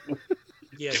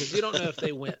 Yeah, because you don't know if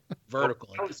they went vertical.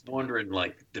 I was wondering,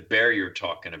 like the bear you were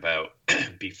talking about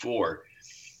before,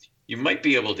 you might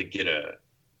be able to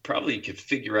probably you could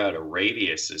figure out a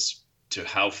radius as to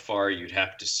how far you'd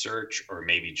have to search, or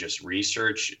maybe just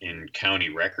research in county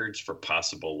records for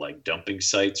possible like dumping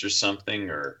sites or something,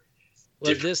 or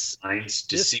this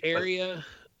area.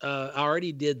 I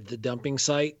already did the dumping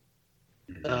site.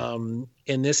 In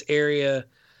this area,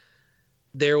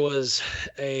 there was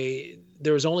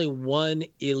only one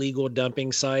illegal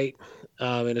dumping site,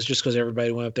 and it's just because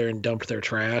everybody went up there and dumped their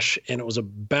trash, and it was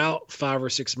about 5 or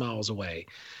 6 miles away.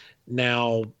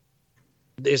 Now,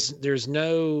 there's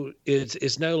no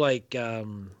like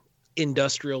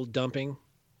industrial dumping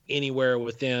anywhere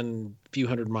within a few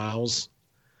hundred miles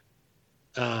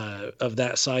of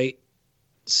that site.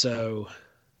 So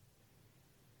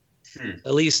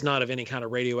At least not of any kind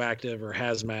of radioactive or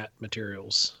hazmat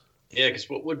materials. Yeah, because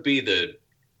what would be the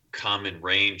common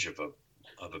range of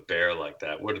a bear like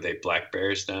that? What are they, black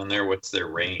bears down there? What's their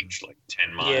range? Like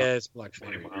 10 miles? Yeah, it's black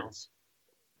 20 bear. miles?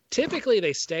 Typically,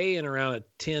 they stay in around a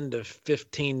 10 to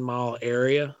 15 mile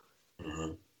area.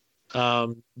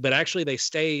 But actually, they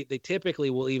typically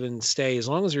will even stay, as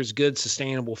long as there's good,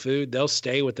 sustainable food, they'll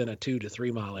stay within a 2 to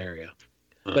 3 mile area.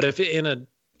 But if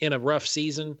in a rough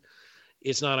season,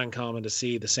 it's not uncommon to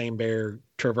see the same bear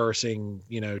traversing,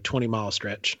 20-mile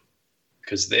stretch.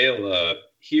 Because they'll,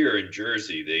 here in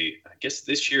Jersey, I guess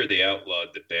this year they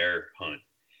outlawed the bear hunt.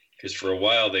 Because for a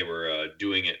while they were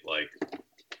doing it like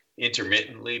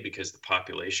intermittently because the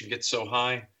population gets so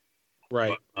high.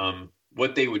 Right. But,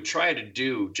 what they would try to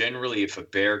do, generally, if a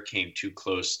bear came too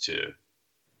close to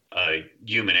a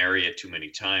human area too many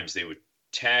times, they would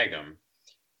tag them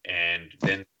and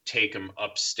then take them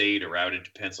upstate or out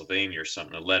into Pennsylvania or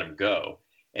something to let them go.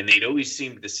 And they'd always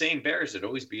the same bears would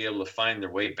always be able to find their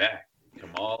way back,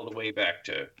 come all the way back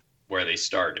to where they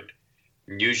started.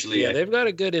 And usually, they've got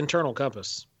a good internal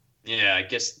compass. Yeah, I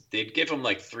guess they'd give them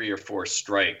like 3 or 4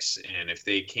 strikes. And if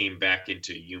they came back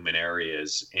into human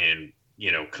areas and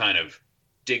kind of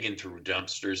digging through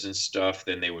dumpsters and stuff,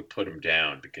 then they would put them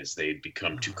down because they'd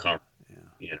become too comfortable,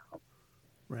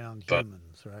 Around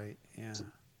humans, right? Yeah.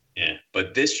 Yeah,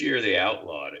 but this year they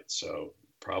outlawed it, so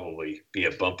probably be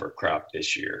a bumper crop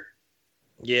this year.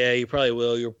 Yeah, you probably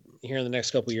will. You're here in the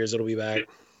next couple of years, it'll be back.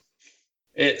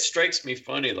 It strikes me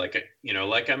funny, like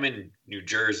I'm in New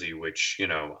Jersey, which,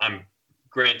 I'm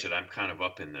kind of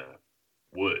up in the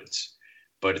woods,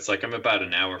 but it's like I'm about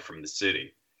an hour from the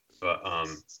city. But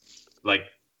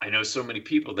I know so many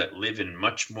people that live in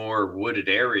much more wooded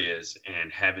areas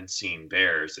and haven't seen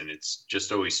bears, and it's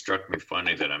just always struck me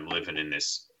funny that I'm living in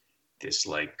this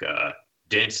like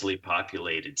densely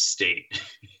populated state,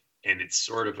 and it's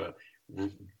sort of a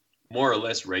more or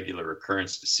less regular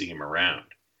occurrence to see them around.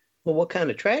 Well, what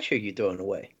kind of trash are you throwing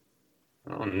away?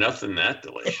 Oh, nothing that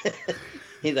delicious.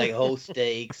 He's like whole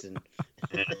steaks and.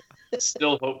 Yeah.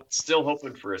 Still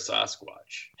hoping for a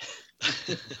Sasquatch.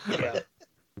 Yeah.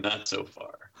 Not so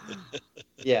far.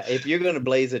 Yeah, if you're going to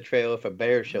blaze a trail if a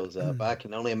bear shows up, I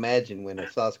can only imagine when a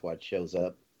Sasquatch shows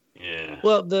up. Yeah.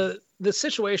 Well, the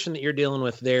situation that you're dealing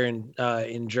with there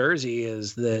in Jersey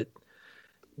is that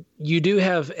you do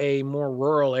have a more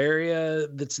rural area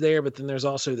that's there, but then there's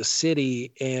also the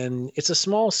city, and it's a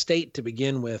small state to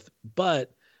begin with,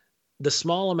 but the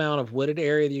small amount of wooded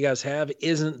area that you guys have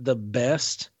isn't the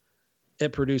best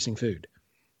at producing food.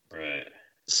 Right.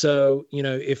 So,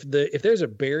 if there's a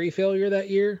berry failure that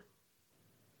year,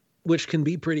 which can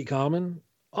be pretty common,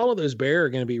 all of those bear are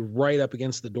going to be right up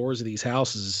against the doors of these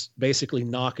houses, basically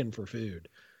knocking for food.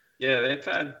 Yeah, they've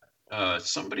had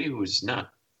somebody who's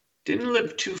didn't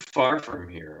live too far from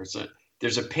here.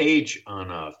 There's a page on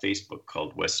Facebook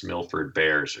called West Milford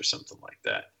Bears or something like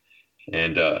that.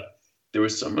 And there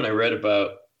was someone I read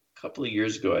about a couple of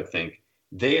years ago, I think.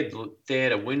 They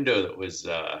had a window that was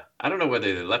I don't know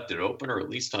whether they left it open or at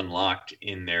least unlocked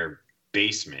in their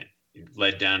basement. It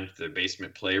led down to their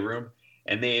basement playroom,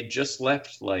 and they had just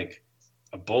left like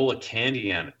a bowl of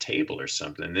candy on a table or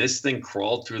something. This thing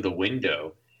crawled through the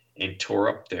window and tore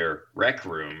up their rec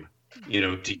room,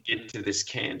 to get to this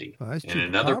candy. Oh, that's and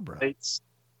another place,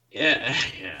 yeah.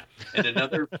 And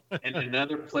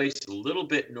another place a little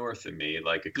bit north of me,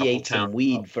 like a couple He ate towns some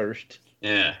weed up. first.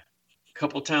 Yeah. A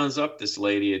couple towns up, this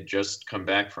lady had just come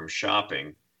back from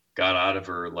shopping, got out of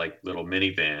her like little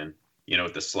minivan,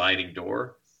 with the sliding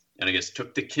door, and I guess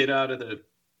took the kid out of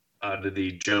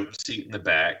the jump seat in the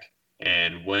back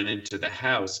and went into the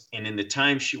house. And in the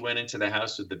time she went into the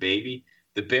house with the baby,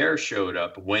 the bear showed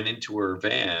up, went into her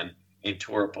van, and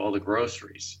tore up all the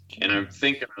groceries. And I'm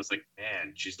thinking, I was like,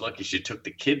 man, she's lucky she took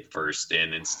the kid first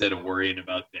in instead of worrying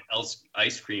about the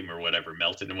ice cream or whatever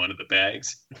melted in one of the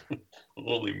bags.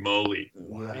 Holy moly.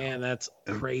 Wow. Man, that's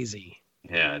crazy.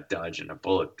 Yeah, dodging a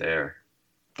bullet there.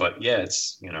 But yeah,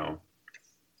 it's,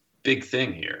 big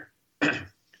thing here.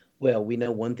 Well, we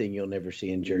know one thing you'll never see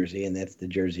in Jersey, and that's the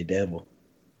Jersey Devil.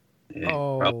 Yeah,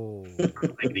 Oh.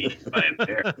 probably eaten by a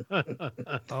bear.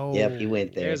 Oh. Yep, he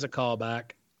went there. There's a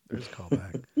callback. There's a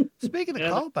callback. Speaking of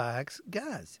callbacks,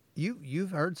 guys,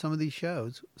 you've heard some of these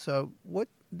shows. So, what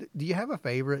do you have a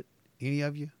favorite? Any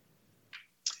of you?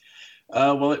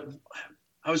 Well,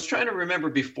 I was trying to remember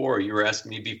before. You were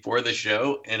asking me before the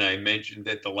show, and I mentioned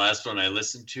that the last one I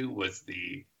listened to was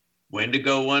the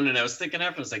Wendigo one, and I was thinking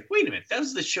after, I was like, wait a minute, that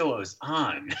was the show I was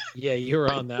on. Yeah, you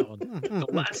were on that one. The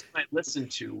last one I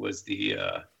listened to was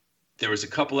there was a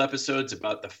couple episodes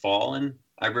about the Fallen.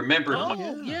 I remember.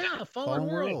 Oh, yeah, Fallen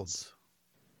Worlds.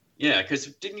 Yeah, because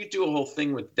didn't you do a whole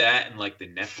thing with that and like the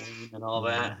Nephilim and all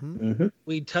that? Mm-hmm.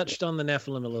 We touched on the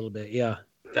Nephilim a little bit. Yeah.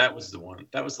 That was the one.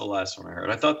 That was the last one I heard.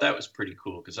 I thought that was pretty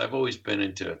cool because I've always been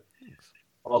into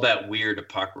all that weird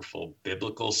apocryphal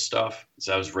biblical stuff. Because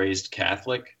I was raised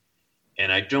Catholic,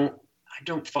 and I don't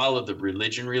follow the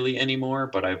religion really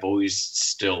anymore. But I've always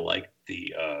still liked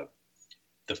the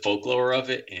folklore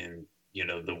of it, and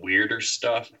the weirder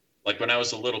stuff. Like when I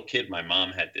was a little kid, my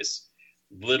mom had this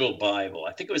little Bible.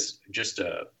 I think it was just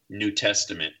a New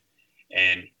Testament,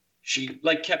 and she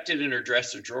like kept it in her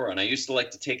dresser drawer, and I used to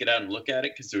like to take it out and look at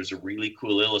it because there was a really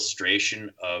cool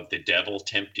illustration of the devil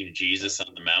tempting Jesus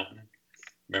on the mountain.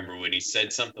 Remember when he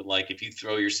said something like, "If you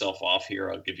throw yourself off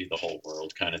here, I'll give you the whole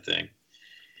world," kind of thing.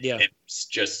 Yeah, it's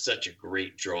just such a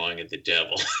great drawing of the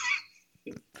devil.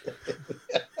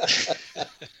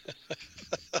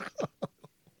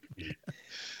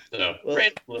 So,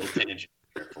 random little tangent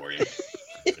for you.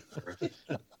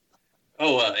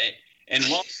 And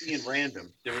while being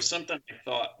random, there was something I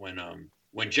thought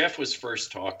when Jeff was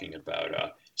first talking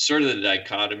about sort of the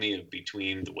dichotomy of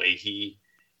between the way he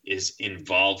is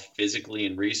involved physically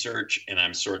in research and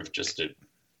I'm sort of just a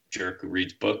jerk who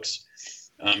reads books.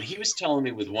 He was telling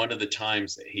me with one of the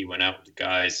times that he went out with the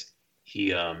guys,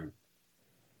 he,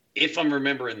 if I'm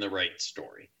remembering the right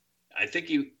story, I think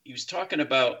he was talking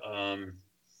about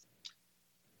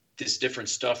this different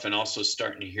stuff and also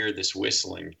starting to hear this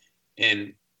whistling.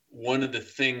 And one of the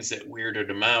things that weirded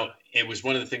him out, it was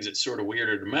one of the things that sort of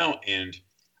weirded him out. And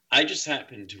I just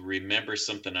happened to remember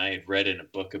something I had read in a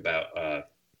book about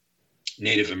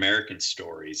Native American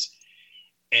stories.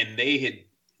 And they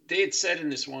had said in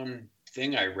this one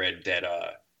thing I read that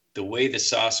the way the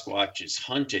Sasquatch is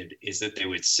hunted is that they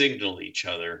would signal each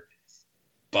other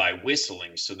by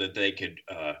whistling so that they could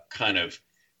kind of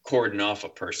cordon off a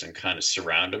person, kind of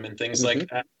surround them and things like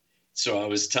that. So I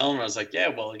was telling him, I was like, yeah,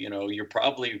 well, you're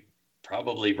probably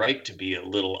right to be a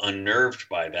little unnerved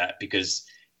by that because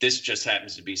this just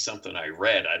happens to be something I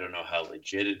read. I don't know how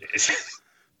legit it is.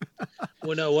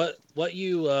 Well, no, what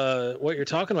you're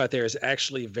talking about there is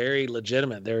actually very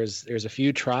legitimate. There's a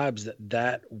few tribes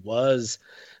that was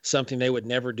something they would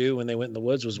never do when they went in the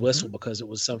woods was whistle because it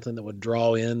was something that would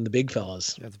draw in the big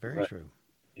fellas. That's very true.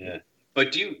 Yeah.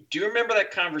 But do you remember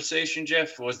that conversation,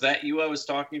 Jeff? Was that you I was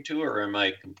talking to, or am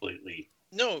I completely?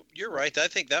 No, you're right. I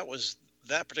think that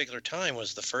particular time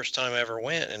was the first time I ever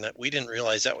went, and that we didn't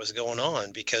realize that was going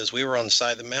on because we were on the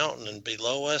side of the mountain, and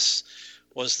below us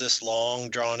was this long,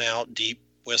 drawn-out, deep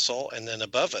whistle, and then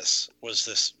above us was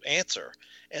this answer.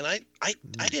 And I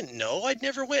didn't know. I'd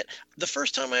never went. The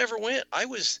first time I ever went, I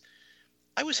was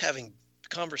having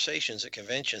conversations at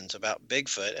conventions about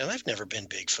Bigfoot, and I've never been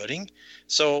Bigfooting.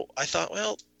 So I thought,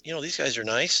 well, these guys are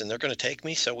nice and they're going to take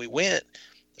me. So we went.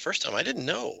 The first time I didn't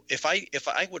know. If I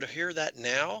would hear that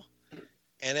now,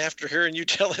 and after hearing you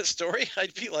tell that story,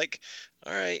 I'd be like,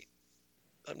 all right,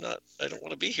 I don't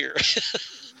want to be here.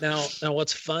 Now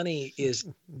what's funny is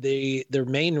their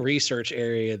main research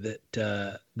area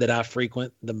that I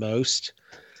frequent the most.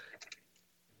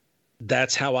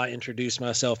 That's how I introduce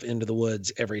myself into the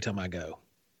woods every time I go.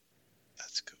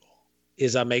 That's cool.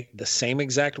 Is I make the same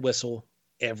exact whistle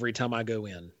every time I go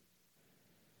in.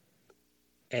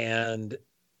 And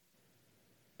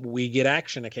we get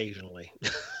action occasionally.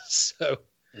 So,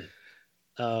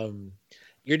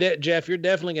 Jeff, you're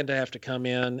definitely going to have to come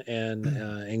in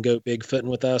and go Bigfooting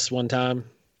with us one time.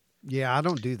 Yeah, I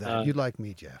don't do that. You'd like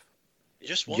me, Jeff.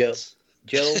 Just once.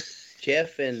 Joe,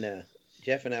 Jeff and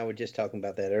I were just talking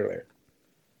about that earlier.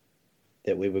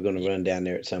 That we were going to run down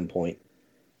there at some point.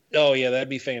 Oh yeah, that'd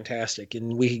be fantastic,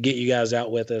 and we could get you guys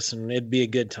out with us, and it'd be a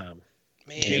good time.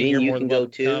 Man, Gene, you can go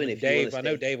too, and if Dave, I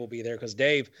know Dave will be there because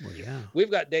Dave. Well, yeah,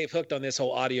 we've got Dave hooked on this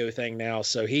whole audio thing now,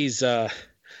 so he's. We're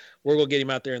gonna get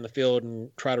him out there in the field and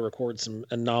try to record some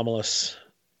anomalous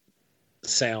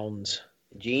sounds.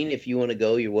 Gene, if you want to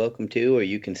go, you're welcome to, or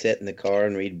you can sit in the car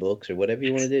and read books or whatever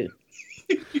you want to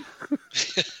do.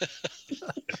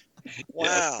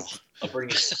 Wow. I'll bring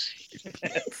it.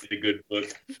 A good book.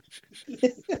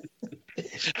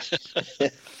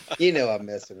 I'm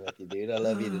messing with you, dude. I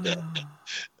love you to death.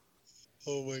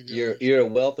 Oh my God. You're a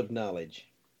wealth of knowledge.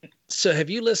 So have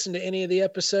you listened to any of the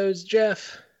episodes,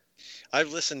 Jeff?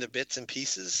 I've listened to bits and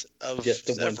pieces of just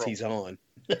the several. ones he's on.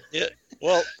 Yeah.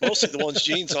 Well, mostly the ones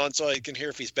Gene's on, so I can hear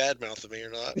if he's bad-mouthing me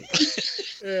or not.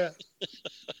 Yeah.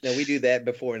 No, we do that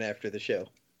before and after the show.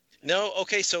 No,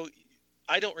 okay, so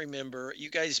I don't remember. You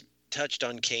guys touched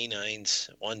on canines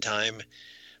one time.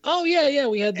 Oh yeah,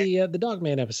 we had the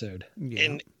Dogman episode.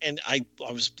 Yeah. And I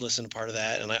was listening to part of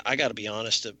that, and I got to be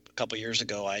honest. A couple years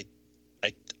ago, I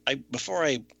before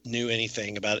I knew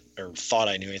anything about it, or thought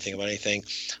I knew anything about anything,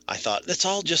 I thought that's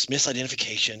all just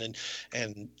misidentification,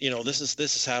 and this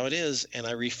is how it is, and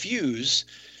I refused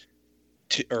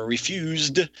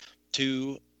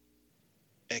to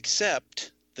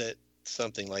accept that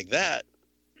something like that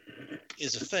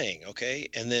is a thing. Okay,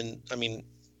 and then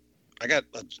I got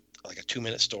like a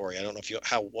 2-minute story. I don't know if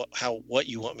what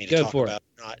you want me to talk about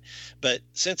or not, but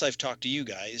since I've talked to you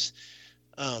guys,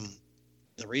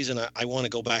 the reason I want to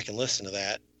go back and listen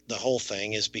to the whole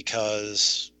thing, is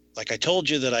because, like I told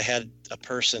you, that I had a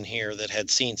person here that had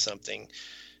seen something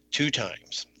 2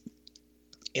 times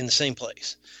in the same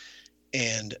place.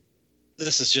 And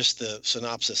this is just the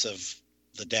synopsis of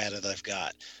the data that I've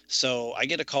got. So I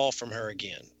get a call from her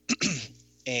again,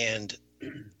 and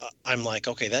I'm like,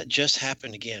 okay, that just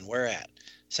happened again. Where at?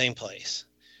 Same place.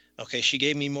 Okay, she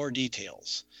gave me more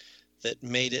details that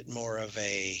made it more of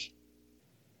a,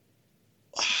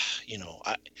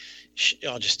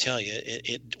 I'll just tell you,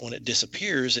 it when it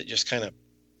disappears, it just kind of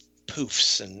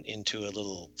poofs and into a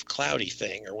little cloudy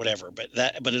thing or whatever. But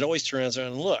it always turns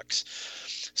around and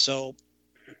looks. So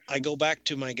I go back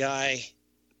to my guy.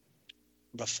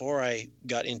 Before I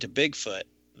got into Bigfoot,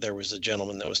 there was a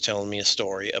gentleman that was telling me a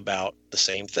story about the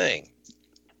same thing.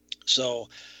 So,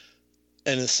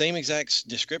 and the same exact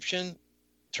description,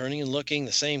 turning and looking,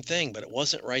 the same thing, but it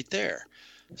wasn't right there.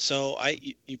 So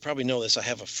you probably know this. I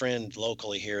have a friend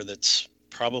locally here that's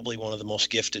probably one of the most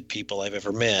gifted people I've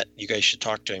ever met. You guys should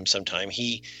talk to him sometime.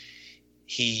 He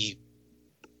can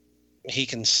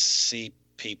see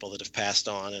people that have passed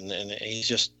on, and he's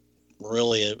just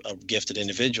really a gifted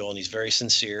individual, and he's very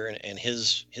sincere, and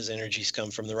his energies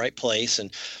come from the right place.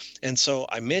 And so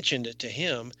I mentioned it to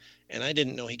him, and I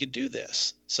didn't know he could do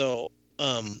this. So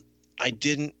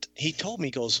he told me,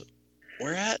 he goes,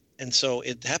 where at? And so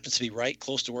it happens to be right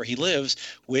close to where he lives,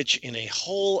 which in a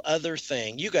whole other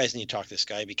thing, you guys need to talk to this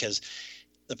guy, because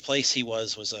the place he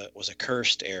was a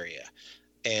cursed area,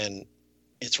 and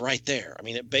it's right there. I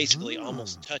mean, it basically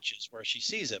almost touches where she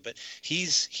sees it, but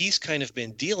he's kind of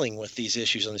been dealing with these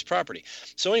issues on this property.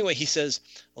 So anyway, he says,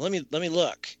 well, let me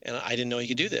look. And I didn't know he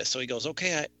could do this. So he goes,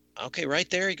 okay, right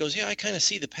there. He goes, yeah, I kind of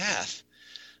see the path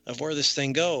of where this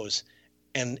thing goes.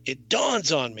 And it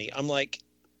dawns on me. I'm like,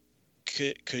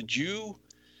 could you,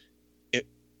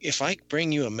 if I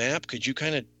bring you a map, could you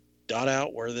kind of dot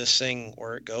out where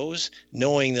it goes,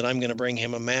 knowing that I'm going to bring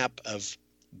him a map of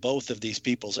both of these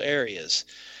people's areas?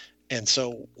 And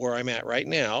so where I'm at right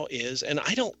now is, and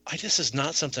this is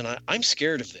not something I'm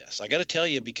scared of this. I got to tell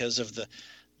you, because of the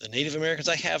Native Americans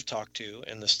I have talked to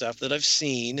and the stuff that I've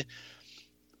seen,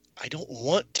 I don't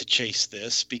want to chase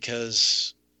this,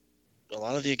 because a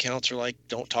lot of the accounts are like,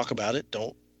 don't talk about it.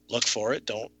 Don't look for it.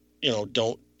 Don't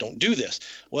do this.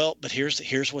 Well, but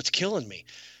here's what's killing me.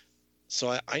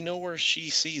 So I know where she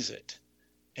sees it,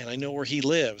 and I know where he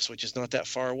lives, which is not that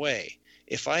far away.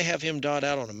 If I have him dot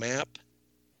out on a map,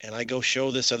 and I go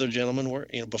show this other gentleman where,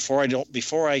 before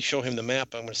I show him the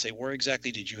map, I'm going to say, where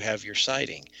exactly did you have your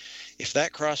sighting? If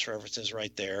that cross reference is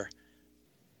right there,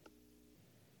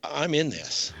 I'm in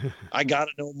this. I got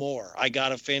to know more. I got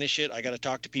to finish it. I got to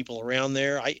talk to people around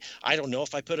there. I don't know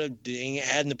if I put a dang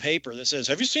ad in the paper that says,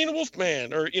 have you seen a wolf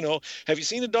man? Or, have you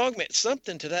seen a dog man?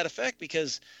 Something to that effect,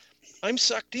 because I'm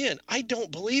sucked in. I don't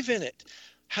believe in it.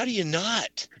 How do you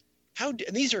not? And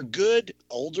these are good,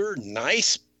 older,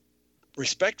 nice,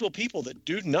 respectable people that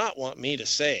do not want me to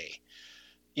say,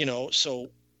 so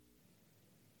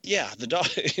yeah, the dog,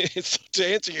 to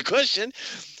answer your question,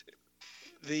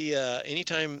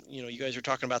 anytime, you guys are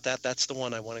talking about that's the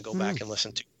one I want to go back and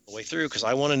listen to the way through, because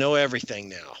I want to know everything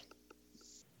now.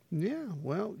 Yeah.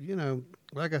 Well,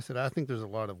 like I said, I think there's a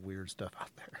lot of weird stuff out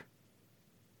there.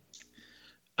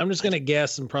 I'm just going to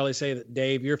guess and probably say that,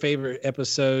 Dave, your favorite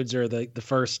episodes are the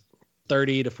first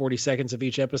 30 to 40 seconds of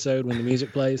each episode when the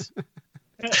music plays.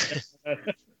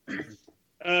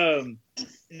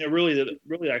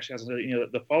 Really actually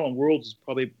hasn't, the Fallen Worlds is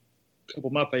probably a couple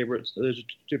of my favorites. Those are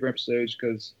different episodes,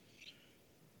 because,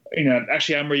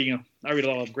 actually I read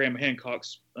a lot of Graham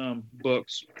Hancock's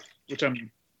books, which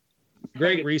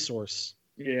great resource.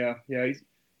 Yeah.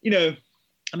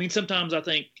 Sometimes I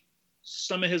think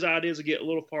some of his ideas get a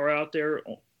little far out there.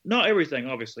 Not everything,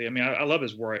 obviously. I love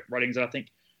his writings. I think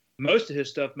most of his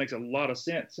stuff makes a lot of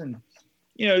sense, and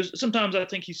sometimes I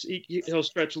think he'll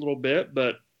stretch a little bit,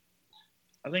 but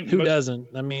I think who doesn't?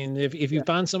 If you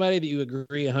find somebody that you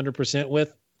agree 100%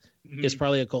 with, it's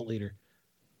probably a cult leader.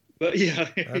 But yeah,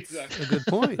 that's exactly. a good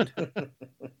point.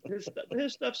 his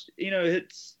stuff's,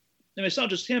 it's not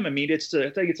just him. I think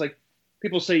it's like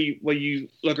people say, well, you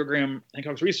look at Graham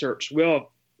Hancock's research.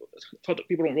 Well, thought that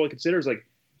people don't really consider is like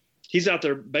he's out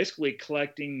there basically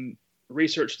collecting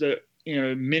research that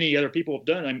many other people have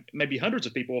done, and maybe hundreds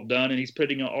of people have done, and he's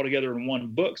putting it all together in one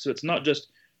book. So it's not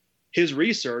just his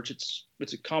research;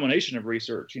 it's a combination of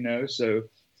research. So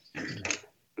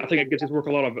I think it gives his work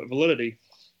a lot of validity.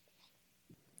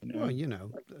 Well,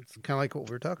 it's kind of like what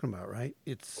we're talking about, right?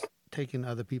 It's taking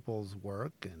other people's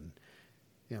work and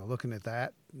looking at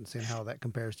that and seeing how that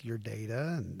compares to your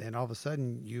data, and then all of a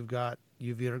sudden you've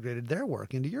integrated their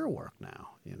work into your work now,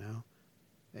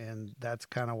 and that's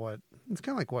kind of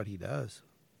like what he does.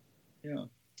 Yeah.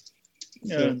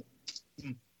 So,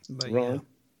 But Ron,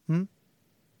 yeah.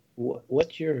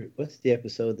 What's the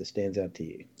episode that stands out to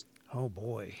you? Oh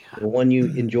boy. The one you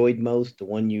enjoyed most, the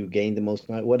one you gained the most,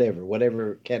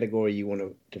 whatever category you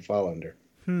want to fall under.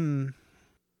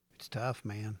 It's tough,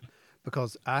 man,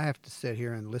 because I have to sit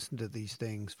here and listen to these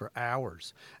things for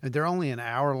hours. And they're only an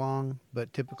hour long,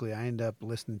 but typically I end up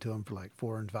listening to them for like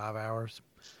 4 and 5 hours.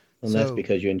 Well, that's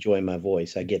because you enjoy my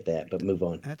voice. I get that, but move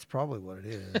on. That's probably what it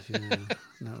is.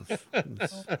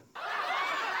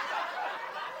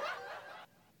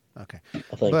 Okay.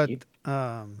 Well, thank you.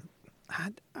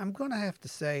 I'm going to have to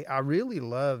say I really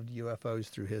loved UFOs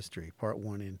Through History, Part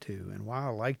 1 and 2. And why I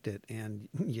liked it, and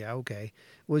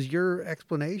was your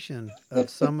explanation of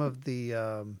some of the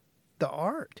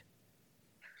art.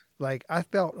 Like I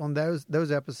felt on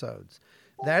those episodes,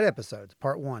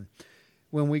 Part 1,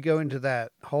 when we go into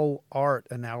that whole art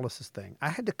analysis thing, I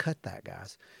had to cut that,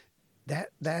 guys. That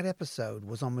episode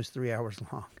was almost 3 hours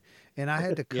long, and I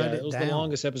had to cut it down. It was the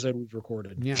longest episode we've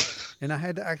recorded. Yeah, and I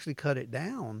had to actually cut it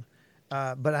down.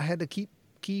 But I had to keep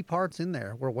key parts in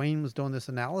there where Wayne was doing this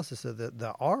analysis of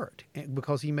the art,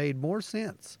 because he made more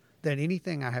sense than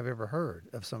anything I have ever heard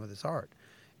of some of this art.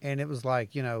 And it was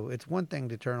like, it's one thing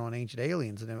to turn on Ancient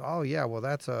Aliens and then, oh yeah, well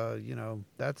that's a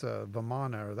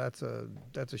Vimana, or that's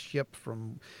a ship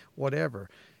from whatever.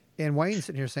 And Wayne's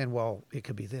sitting here saying, well, it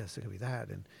could be this, it could be that.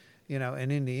 And,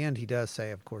 and in the end, he does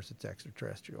say, of course, it's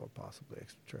extraterrestrial, possibly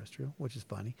extraterrestrial, which is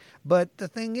funny. But the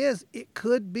thing is, it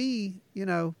could be,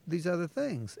 these other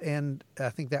things. And I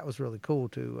think that was really cool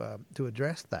to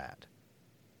address that.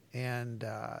 And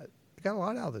I got a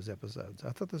lot out of those episodes. I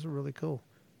thought those were really cool.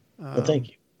 Well, thank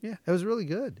you. Yeah, it was really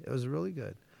good. It was really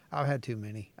good. I've had too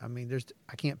many. I mean,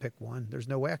 I can't pick one. There's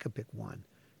no way I could pick one.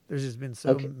 There's just been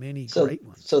so many great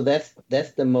ones. So that's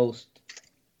the most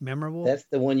memorable. That's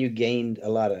the one you gained a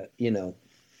lot of, you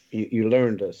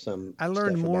learned some. I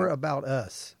learned more about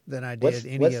us than I did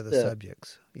any of the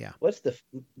subjects. Yeah. What's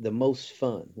the most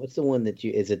fun? What's the one that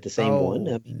is it the same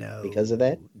one? No. Because of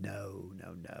that? No.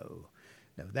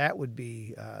 That would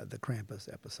be the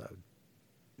Krampus episode.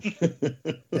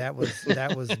 That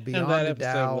was beyond a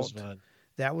doubt.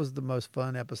 That was the most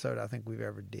fun episode I think we've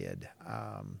ever did.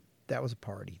 That was a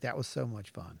party. That was so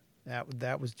much fun.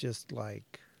 That was just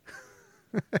like.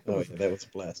 That was a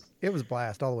blast. It was a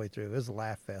blast all the way through. It was a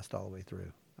laugh fest all the way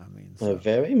through. I mean,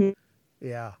 very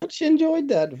much enjoyed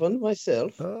that one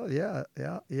myself. Oh yeah.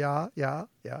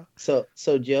 So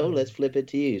Joe, let's flip it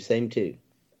to you. Same two.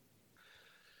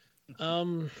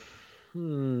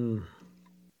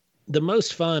 The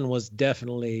most fun was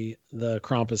definitely the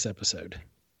Krampus episode.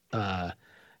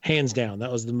 Hands down,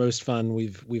 that was the most fun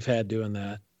we've had doing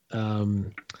that.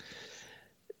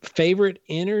 Favorite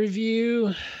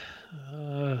interview?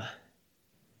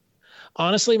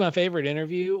 Honestly, my favorite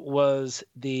interview was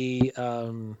the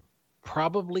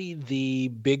probably the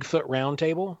Bigfoot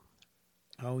Roundtable.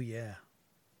 Oh yeah.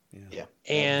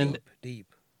 And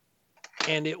deep.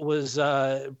 And it was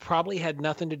probably had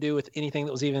nothing to do with anything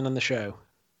that was even on the show,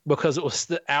 because it was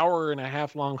the hour and a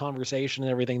half long conversation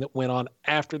and everything that went on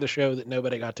after the show that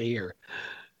nobody got to hear.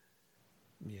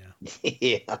 Yeah.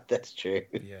 Yeah, that's true.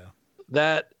 Yeah.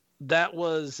 That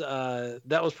was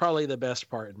probably the best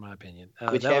part in my opinion.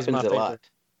 Which that happens was my favorite. a lot.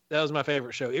 That was my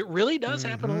favorite show. It really does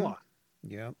happen a lot.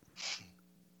 Yep.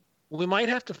 We might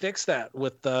have to fix that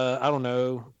with I don't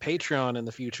know, Patreon in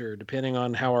the future, depending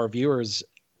on how our viewers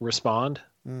respond.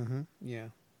 Mm-hmm. Yeah.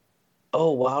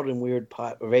 Oh, Wild and Weird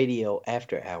Radio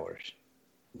after hours.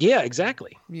 Yeah,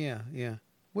 exactly. Yeah.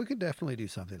 We could definitely do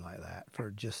something like that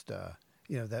for just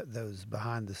those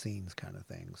behind the scenes kind of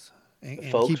things.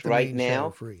 And folks, keep the right main now, show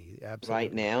free. Absolutely.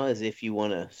 Right now, as if you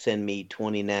want to send me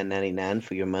 $29.99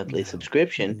 for your monthly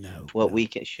subscription, we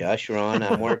can shush, Ron,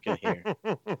 I'm working here.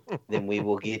 Then we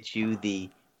will get you the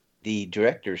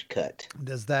director's cut.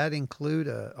 Does that include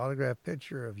an autographed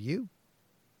picture of you?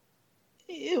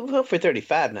 Well, for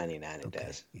 $35.99 it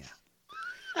does. Yeah.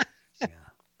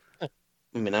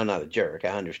 I mean, I'm not a jerk. I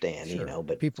understand,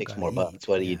 but people $6 more.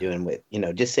 What are you doing with,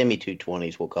 just send me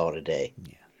 $220s. We'll call it a day.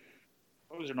 Yeah.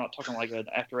 drugs or not talking like an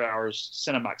after hours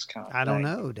Cinemax kind of I don't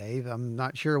thing? know, Dave. I'm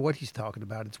not sure what he's talking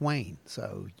about. It's Wayne.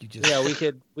 So you just Yeah, we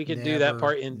could do that never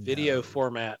part in video know.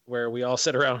 format where we all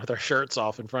sit around with our shirts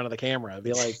off in front of the camera. It'd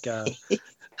be like,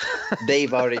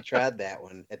 Dave already tried that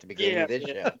one at the beginning of this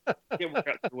show. It worked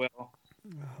out too well.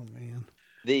 Oh man.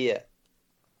 The Yeah.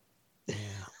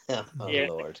 oh Yeah.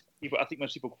 Lord. I think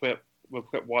most people will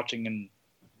quit watching and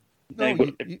No, they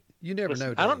would. you never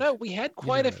know. I don't Dave. know. We had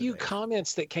quite a never few know, Dave.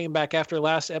 comments that came back after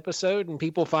last episode, and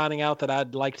people finding out that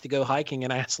I'd like to go hiking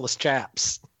in assless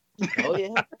chaps. Oh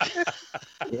yeah.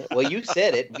 Yeah. Well, you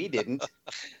said it. We didn't.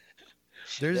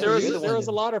 There's There a was reason-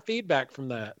 a lot of feedback from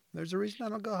that. There's a reason I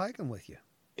don't go hiking with you.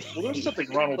 Well, there's something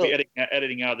Ron will be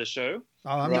editing out of the show. Oh,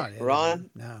 I'm Ron- not. editing. Ron?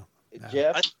 No. No.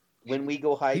 Jeff, when we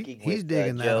go He- hiking he's with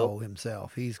digging that Joe, hole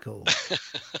himself. He's cool.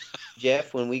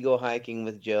 Jeff, when we go hiking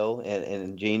with Joe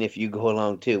and Gene, if you go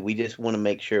along too, we just want to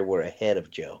make sure we're ahead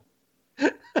of Joe.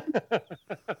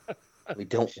 We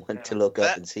don't want to look up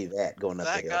That- and see that going up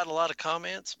the That hill. got a lot of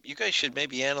comments. You guys should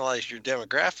maybe analyze your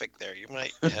demographic there. You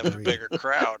might have a bigger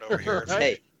crowd over here. Right.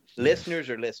 Hey, listeners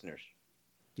are listeners.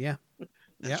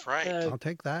 That's right. I'll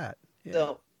take that. Yeah.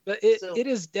 So But So- it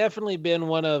has definitely been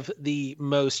one of the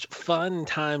most fun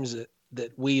times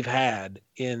that we've had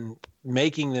in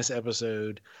making this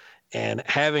episode and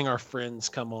having our friends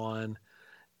come on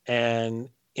and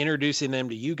introducing them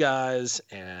to you guys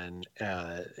and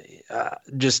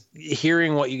just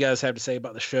hearing what you guys have to say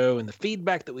about the show and the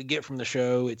feedback that we get from the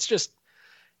show. It's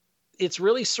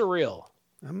really surreal.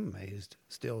 I'm amazed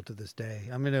still to this day.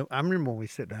 I mean, I remember when we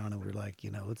sit down and we're like,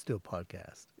 let's do a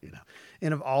podcast,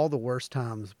 and of all the worst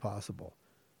times possible.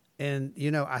 And,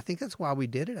 I think that's why we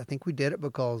did it. I think we did it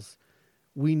because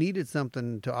we needed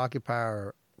something to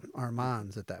occupy our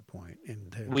minds at that point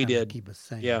and to We kinda did. keep us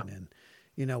sane. Yeah. And,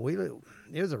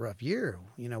 it was a rough year.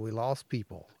 We lost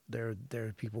people. There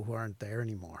are people who aren't there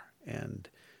anymore. And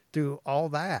through all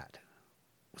that,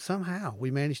 somehow we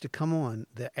managed to come on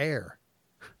the air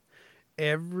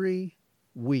every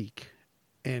week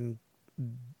and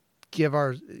give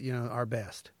our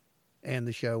best, and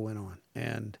the show went on.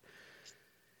 And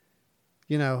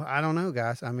I don't know,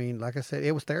 guys. I mean, like I said,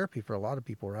 it was therapy for a lot of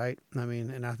people, right? I mean,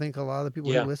 and I think a lot of the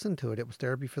people Yeah. who listened to it, it was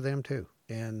therapy for them too.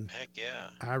 And Heck yeah.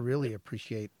 I really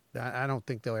appreciate. I don't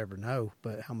think they'll ever know,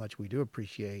 but how much we do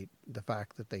appreciate the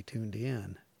fact that they tuned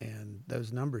in, and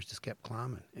those numbers just kept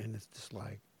climbing. And it's just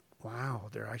like, wow,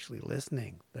 they're actually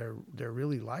listening. They're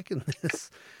really liking this.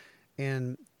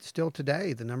 And still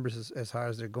today, the numbers as high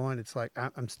as they're going, it's like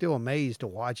I'm still amazed to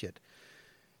watch it.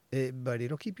 But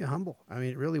it'll keep you humble. I mean,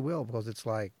 it really will, because it's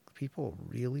like people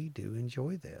really do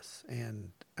enjoy this,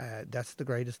 and that's the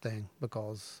greatest thing.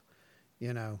 Because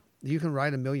you can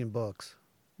write 1,000,000 books,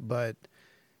 but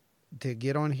to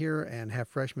get on here and have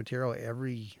fresh material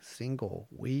every single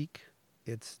week,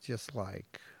 it's just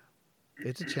like,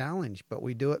 it's a challenge, but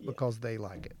we do it because they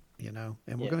like it,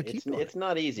 and we're going to keep doing it's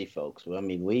not easy, folks. I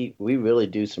mean, we really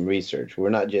do some research. We're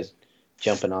not just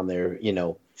jumping on there,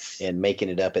 and making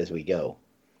it up as we go.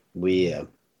 We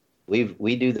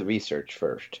do the research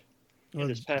first. Well,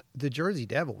 the Jersey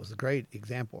Devil was a great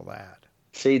example of that.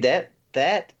 See that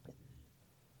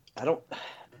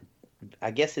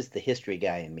I guess it's the history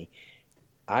guy in me.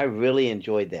 I really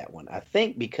enjoyed that one. I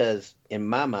think because in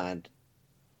my mind,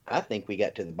 I think we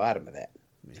got to the bottom of that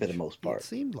for the most part. It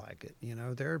seemed like it.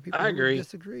 There are people I who agree.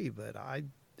 disagree, but I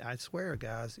swear,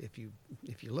 guys, if you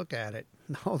look at it,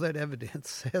 all that evidence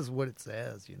says what it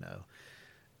says.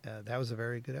 That was a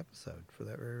very good episode for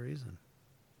that very reason.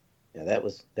 Yeah, that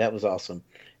was awesome,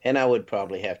 and I would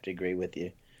probably have to agree with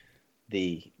you.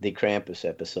 The Krampus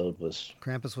episode was.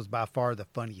 Krampus was by far the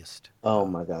funniest. Oh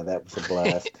my God, that was a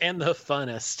blast. And the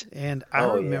funnest. And I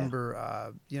Oh, yeah. remember,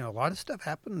 a lot of stuff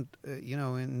happened,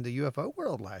 in the UFO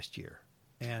world last year.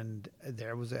 And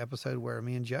there was an episode where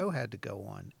me and Joe had to go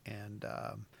on. And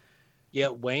Yeah,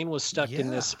 Wayne was stuck in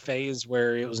Yeah. this phase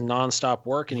where it was nonstop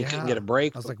work and he couldn't Yeah. get a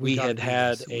break. I was like, we gotta had do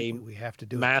had this. a we have to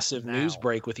do massive it news now.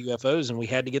 break with UFOs, and we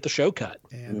had to get the show cut.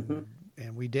 And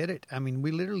and we did it. I mean,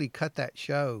 we literally cut that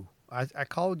show. I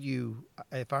called you,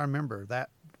 if I remember,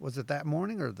 was it that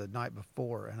morning or the night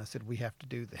before? And I said, we have to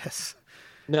do this.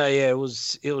 No, yeah, it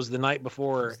was the night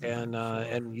before,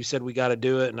 and you said we got to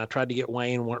do it, and I tried to get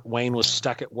Wayne. Wayne was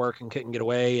stuck at work and couldn't get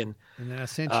away, and then I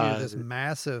sent you this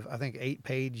massive, I think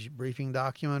 8-page briefing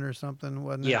document or something,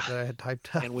 wasn't it? Yeah. That I had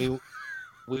typed up. and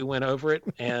we went over it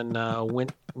and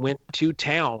went to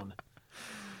town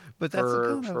But that's the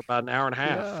for kind of, about an hour and a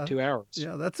half, Yeah. 2 hours.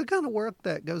 yeah, that's the kind of work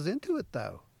that goes into it,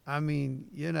 though. I mean,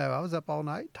 I was up all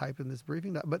night typing this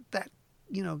briefing, but that,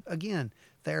 again,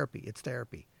 therapy. It's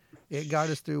therapy. It got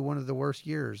us through one of the worst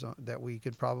years that we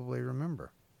could probably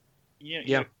remember.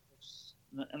 Yeah.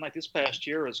 And like this past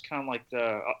year is kind of like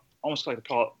almost like to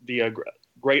call it the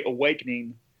Great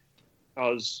Awakening,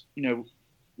 because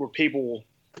where people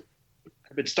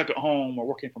have been stuck at home or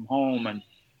working from home, and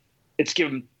it's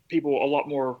given people a lot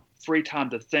more free time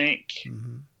to think.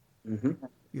 Mm-hmm. Mm-hmm.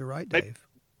 You're right, Dave.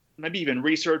 Maybe even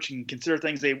research and consider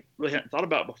things they really hadn't thought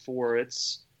about before.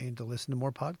 And to listen to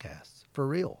more podcasts for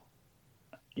real.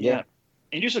 Yeah.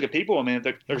 And you just look at people. I mean,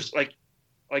 there's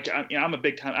I'm a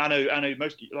big time. I know a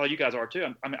lot of you guys are too.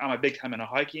 I'm a big time into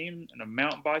hiking and a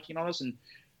mountain biking and all this. And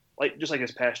just like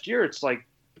this past year, it's like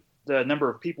the number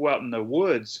of people out in the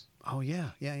woods. Oh yeah.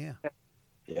 Yep.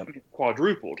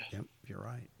 Quadrupled. Yep. You're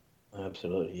right.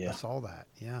 Absolutely. Yeah. I saw that.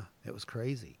 Yeah. It was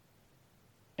crazy.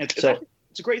 It's a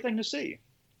great thing to see.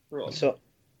 Really. So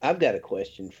I've got a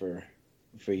question for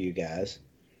you guys.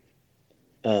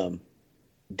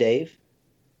 Dave?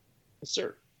 Yes,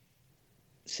 sir.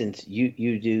 Since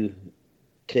you do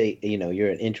take, you're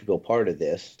an integral part of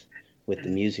this with the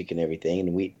music and everything,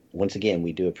 and we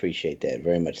do appreciate that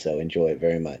very much so. Enjoy it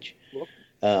very much.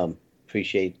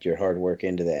 Appreciate your hard work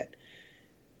into that.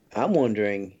 I'm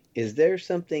wondering, is there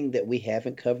something that we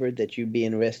haven't covered that you'd be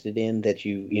interested in that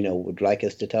you would like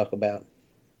us to talk about?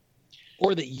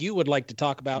 Or that you would like to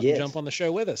talk about and jump on the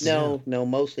show with us? No,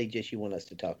 mostly just you want us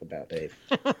to talk about, Dave.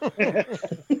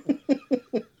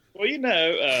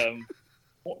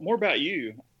 Well, more about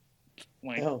you.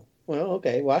 Wayne. Oh, well,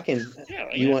 okay. Well, I can.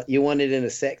 Yeah, you want it in a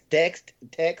text?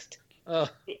 Depends on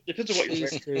what you're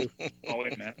saying. Oh,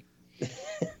 wait a minute.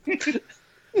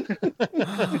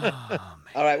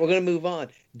 All right, we're going to move on.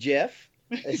 Jeff?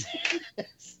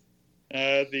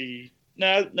 Actually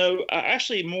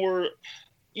more,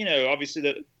 obviously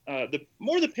the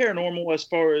more the paranormal as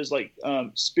far as like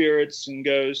spirits and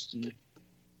ghosts, and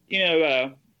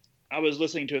I was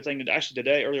listening to a thing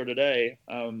earlier today,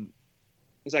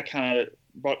 because I kind of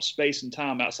brought space and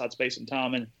time outside space and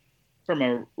time, and from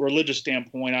a religious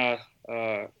standpoint, I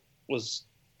just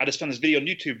found this video on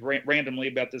YouTube randomly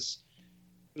about this.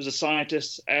 It was a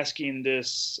scientist asking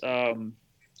this. I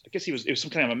guess it was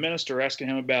some kind of a minister asking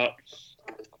him about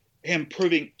him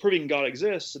proving God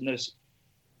exists, and this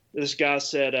guy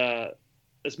said,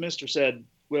 this minister said,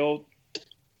 well,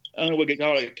 the only way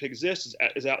God could exist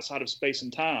is outside of space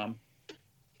and time.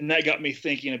 And that got me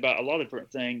thinking about a lot of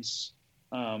different things,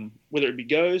 whether it be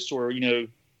ghosts or, the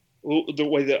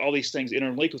way that all these things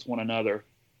interlink with one another.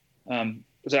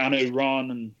 Because I know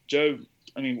Ron and Joe,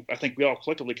 I think we all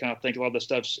collectively kind of think a lot of this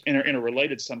stuff's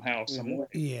interrelated somehow, some way.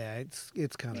 Yeah,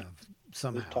 it's kind of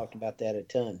somehow. We've talked about that a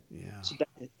ton. Yeah. So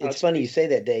it's funny you say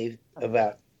that, Dave,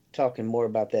 about talking more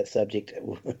about that subject.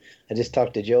 I just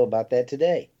talked to Joe about that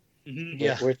today. Mm-hmm.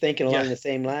 Yeah. We're thinking along the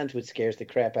same lines, which scares the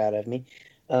crap out of me.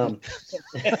 Well,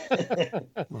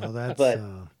 that's we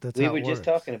how were it just works.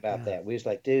 talking about that. We was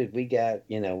like, dude, we got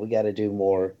to do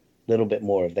a little bit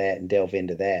more of that and delve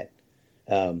into that.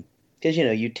 Because,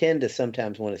 you tend to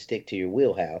sometimes want to stick to your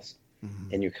wheelhouse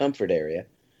and your comfort area.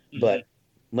 Mm-hmm. But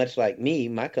much like me,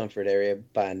 my comfort area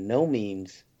by no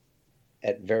means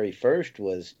at very first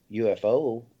was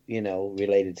UFO,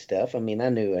 related stuff. I mean, I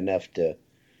knew enough to,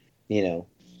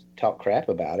 talk crap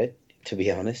about it, to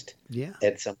be honest. Yeah.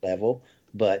 At some level.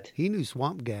 But he knew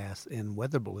swamp gas and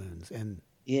weather balloons and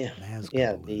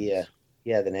Nazca balloons.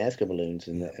 The Nazca balloons,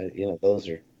 and those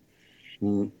are,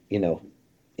 in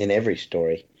every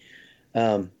story.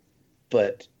 But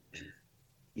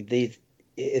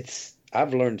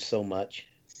I've learned so much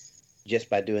just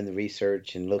by doing the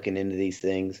research and looking into these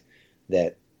things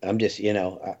that I'm just,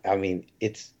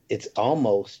 it's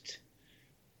almost,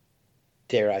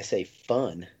 dare I say,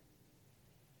 fun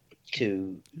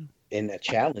and a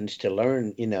challenge to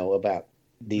learn, about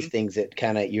these things that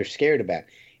kind of you're scared about.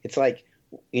 It's like,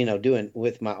 doing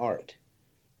with my art,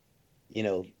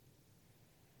 I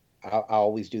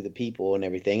always do the people and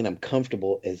everything, and I'm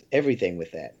comfortable as everything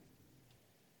with that.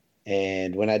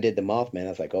 And when I did the Mothman, I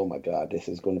was like, oh my God, this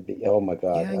is going to be, oh my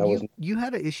God. Yeah, you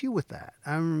had an issue with that.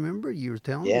 I remember you were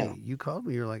telling me, you called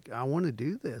me, you're like, I want to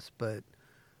do this, but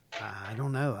I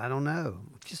don't know.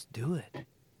 Just do it.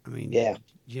 I mean,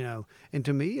 and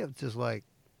to me, it's just like,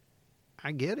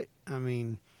 I get it. I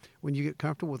mean, when you get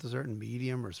comfortable with a certain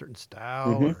medium or a certain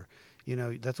style or,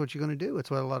 that's what you're going to do. It's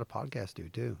what a lot of podcasts do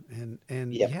too. And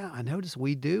I noticed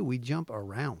we jump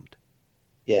around.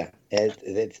 Yeah,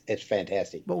 it's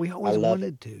fantastic. But we always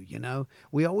wanted to,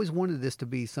 we always wanted this to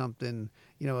be something,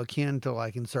 akin to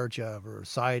like In Search Of or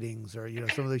Sightings or,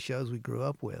 some of the shows we grew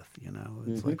up with,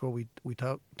 it's like where we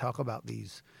talk about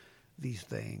these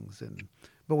things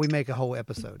but we make a whole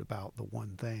episode about the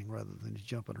one thing rather than just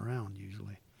jumping around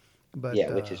usually. But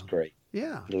yeah, which is great.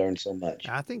 Yeah, You learn so much.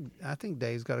 I think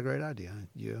Dave's got a great idea.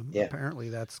 Yeah. Apparently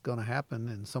that's going to happen,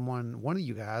 and one of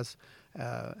you guys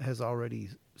has already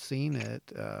seen it.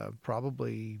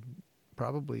 Probably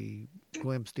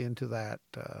glimpsed into that.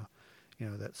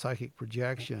 That psychic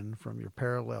projection from your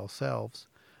parallel selves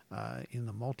in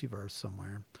the multiverse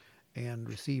somewhere, and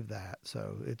receive that.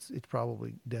 So it's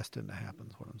probably destined to happen.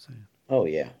 Is what I'm saying. Oh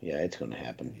yeah, it's going to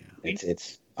happen. Yeah.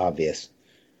 It's obvious.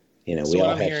 So we what all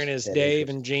I'm have hearing is that Dave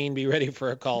interest. and Gene, be ready for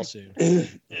a call soon.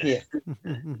 Yeah.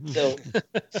 So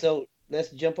let's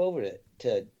jump over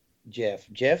to Jeff.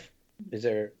 Jeff, is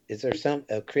there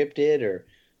a cryptid or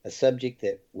a subject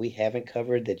that we haven't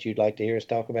covered that you'd like to hear us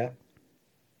talk about?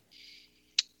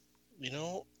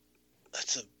 There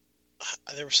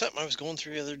was something I was going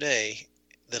through the other day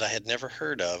that I had never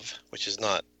heard of, which is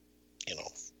not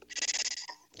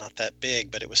that big,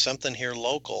 but it was something here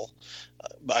local.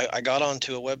 I got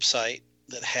onto a website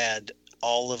that had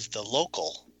all of the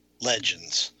local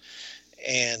legends,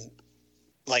 and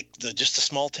like just the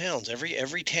small towns.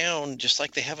 Every town, just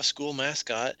like they have a school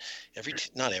mascot.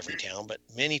 Not every town, but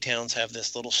many towns have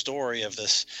this little story of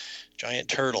this giant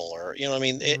turtle, or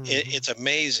it's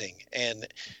amazing. And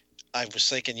I was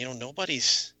thinking,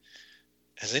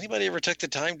 has anybody ever took the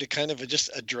time to kind of just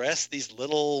address these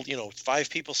little, 5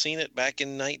 people seen it back in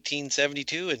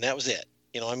 1972 and that was it?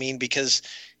 Because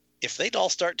if they'd all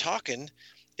start talking,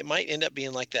 it might end up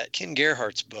being like that Ken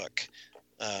Gerhardt's book.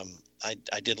 I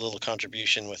did a little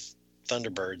contribution with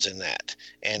Thunderbirds in that,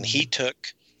 and he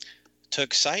took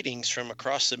sightings from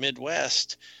across the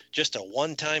Midwest, just a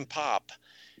one-time pop,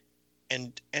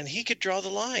 and he could draw the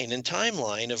line and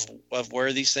timeline of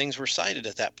where these things were sighted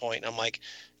at that point. And I'm like,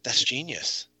 that's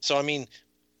genius. So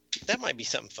that might be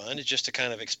something fun, is just to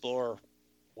kind of explore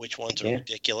which ones are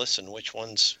ridiculous and which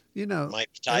ones might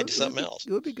be tied to something else.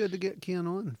 It would be good to get Ken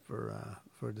on for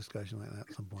a discussion like that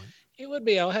at some point. It would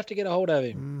be. I'll have to get a hold of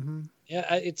him. Mm-hmm.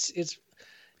 Yeah, it's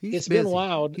busy. Been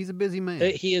wild. He's a busy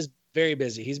man. He is very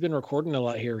busy. He's been recording a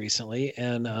lot here recently,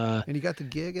 and he got the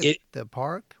gig at the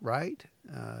park, right?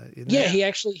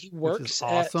 He works. Which is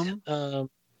awesome.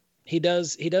 He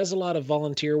does a lot of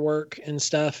volunteer work and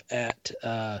stuff at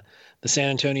the San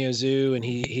Antonio Zoo, and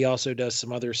he also does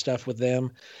some other stuff with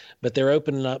them. But they're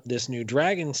opening up this new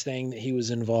dragons thing that he was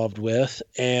involved with,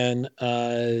 and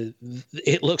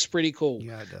it looks pretty cool.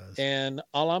 Yeah, it does. And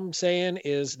all I'm saying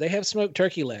is they have smoked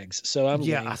turkey legs. So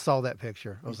I saw that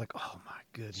picture. I was like, oh my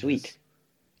goodness, sweet.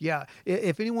 Yeah,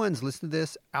 if anyone's listening to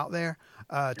this out there,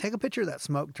 take a picture of that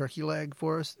smoked turkey leg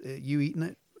for us. You eating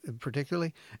it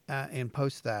particularly, and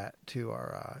post that to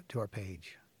our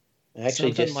page.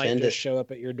 Actually, something might just show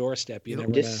up at your doorstep. You never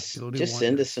know. Just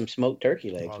send us some smoked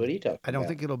turkey legs. What are you talking about? I don't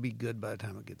think it'll be good by the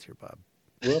time it gets here, Bob.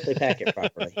 Well, if they pack it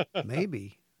properly.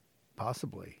 Maybe,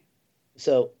 possibly.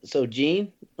 So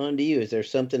Gene, on to you. Is there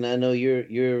something? I know you're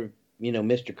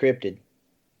Mr. Cryptid.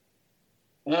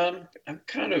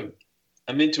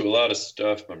 I'm into a lot of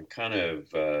stuff. I'm kind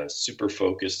of super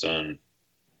focused on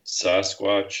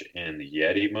Sasquatch and the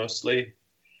Yeti mostly,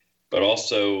 but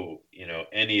also,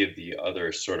 any of the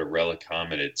other sort of relic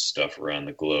hominid stuff around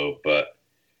the globe. But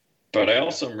I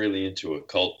also am really into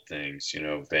occult things,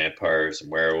 vampires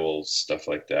and werewolves, stuff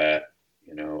like that,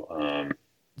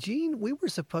 Gene, we were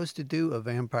supposed to do a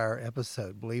vampire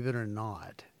episode, believe it or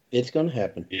not. It's going to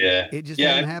happen. Yeah. It just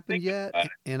hasn't happened yet.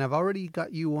 And I've already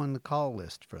got you on the call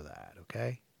list for that.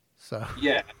 Okay. So.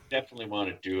 Yeah, I definitely want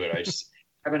to do it. I just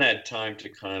haven't had time to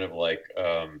kind of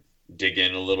dig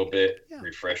in a little bit,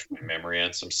 refresh my memory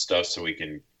on some stuff so we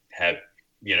can have,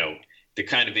 the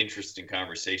kind of interesting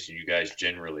conversation you guys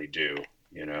generally do,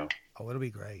 Oh, it'll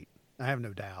be great. I have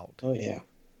no doubt. Oh yeah.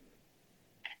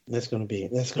 That's going to be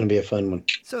a fun one.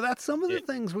 So that's some of the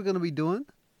things we're going to be doing.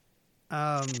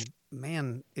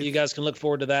 Man, you guys can look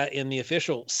forward to that in the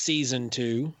official season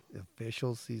 2.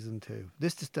 Official season 2.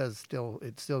 This just still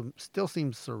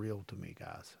seems surreal to me,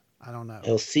 guys. I don't know.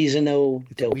 El Seasonal.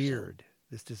 It's weird.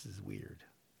 This just is weird.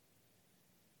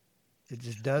 It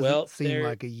just doesn't seem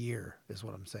like a year, is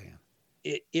what I'm saying.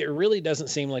 It really doesn't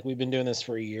seem like we've been doing this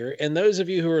for a year. And those of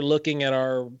you who are looking at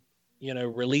our,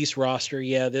 release roster,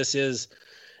 this is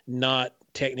not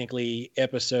technically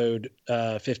episode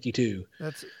 52.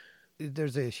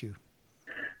 There's an issue.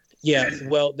 Yeah,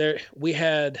 well, we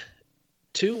had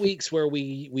 2 weeks where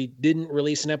we didn't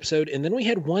release an episode, and then we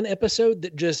had one episode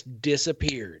that just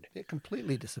disappeared. It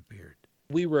completely disappeared.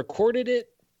 We recorded it.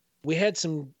 We had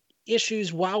some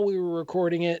issues while we were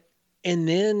recording it, and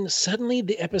then suddenly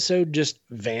the episode just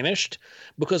vanished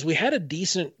because we had a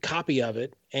decent copy of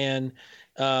it, and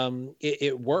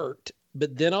it worked.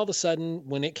 But then all of a sudden,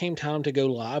 when it came time to go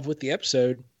live with the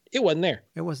episode, it wasn't there.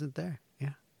 It wasn't there. Yeah.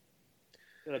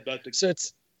 So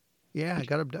it's Yeah, I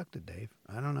got abducted, Dave.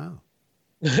 I don't know.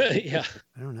 yeah.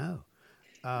 I don't know.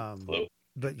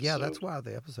 But yeah, that's why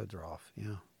the episodes are off.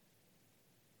 Yeah.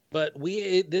 But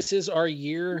this is our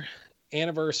year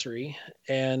anniversary,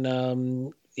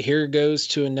 and here goes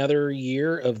to another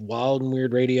year of Wild and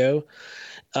Weird Radio.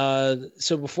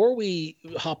 So before we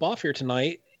hop off here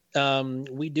tonight,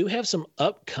 we do have some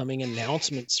upcoming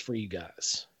announcements for you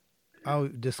guys. Oh,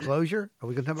 disclosure? Are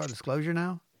we going to talk about disclosure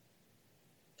now?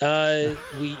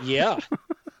 Yeah.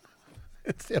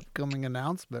 It's the upcoming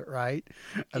announcement, right?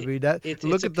 I mean,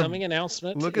 it's a coming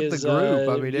announcement. Look at the group.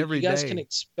 I mean, every day. You guys can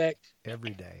expect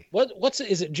every day.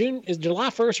 Is it June? Is July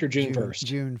 1st or June 1st?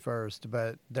 June 1st,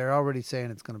 but they're already saying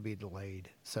it's going to be delayed.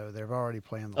 So they've already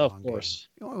planned the long game. Of course.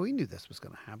 We knew this was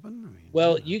going to happen. I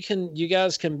mean, you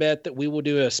guys can bet that we will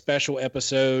do a special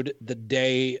episode the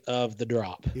day of the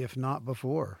drop, if not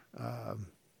before.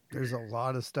 There's a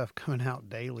lot of stuff coming out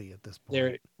daily at this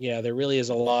point. There really is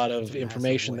a lot of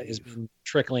information that is been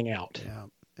trickling out. Yeah.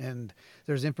 And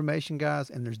there's information,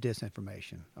 guys, and there's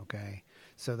disinformation. Okay.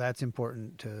 So that's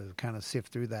important to kind of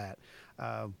sift through that.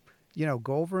 Go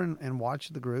over and watch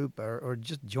the group or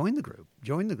just join the group.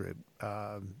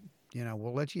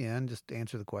 We'll let you in, just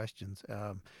answer the questions.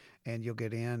 And you'll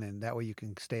get in, and that way you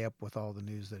can stay up with all the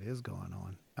news that is going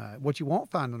on. What you won't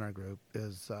find in our group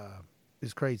is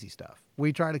crazy stuff.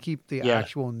 We try to keep the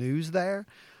actual news there.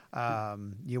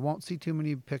 You won't see too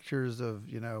many pictures of,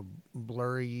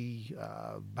 blurry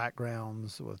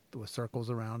backgrounds with circles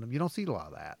around them. You don't see a lot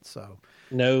of that. So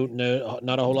no,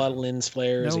 not a whole lot of lens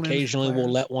flares. Occasionally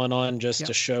we'll let one on just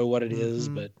to show what it is,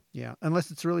 but unless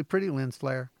it's really pretty lens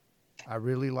flare. I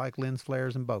really like lens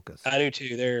flares and bokehs. I do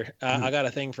too. I got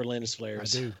a thing for lens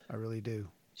flares. I do. I really do.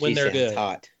 When they're good.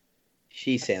 Hot.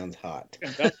 She sounds hot.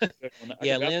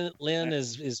 Yeah, Lynn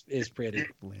is pretty.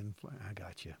 Lynn, I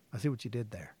got you. I see what you did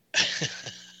there.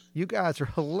 You guys are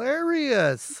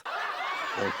hilarious.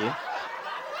 Thank you.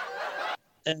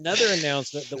 Another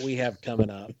announcement that we have coming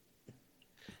up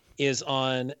is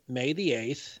on May the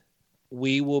 8th.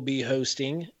 We will be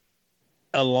hosting,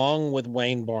 along with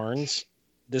Wayne Barnes,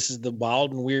 this is the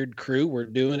Wild and Weird crew. We're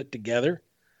doing it together.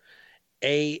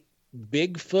 A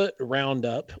Bigfoot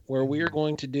roundup where we are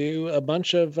going to do a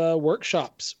bunch of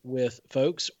workshops with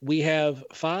folks. We have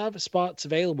 5 spots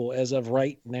available as of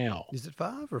right now. Is it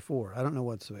 5 or 4? I don't know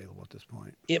what's available at this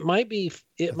point. It might be.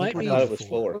 It might be. I thought it was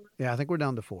 4. Yeah, I think we're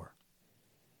down to 4.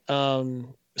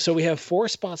 So we have 4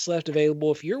 spots left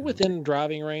available. If you're within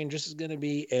driving range, this is going to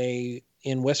be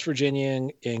in West Virginia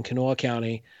in Kanawha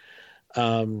County,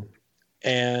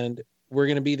 and we're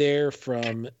going to be there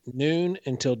from noon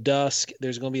until dusk.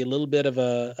 There's going to be a little bit of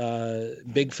a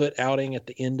Bigfoot outing at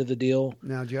the end of the deal.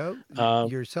 Now, Joe,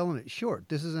 you're selling it short.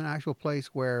 This is an actual place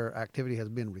where activity has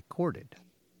been recorded.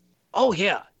 Oh,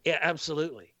 yeah. Yeah,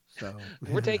 absolutely. So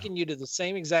we're taking you to the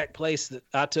same exact place that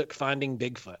I took finding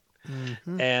Bigfoot.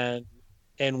 Mm-hmm.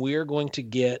 And we're going to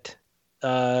get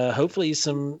hopefully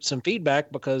some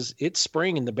feedback because it's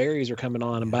spring and the berries are coming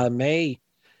on. And by May,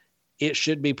 it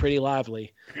should be pretty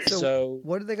lively. So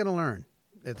what are they going to learn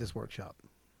at this workshop?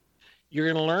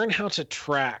 You're going to learn how to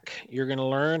track. You're going to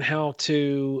learn how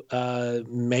to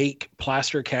make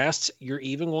plaster casts. You're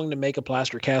even going to make a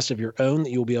plaster cast of your own that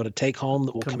you'll be able to take home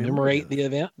that will commemorate the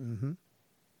event.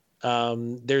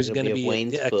 Mm-hmm. There's going to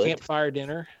be a campfire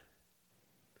dinner.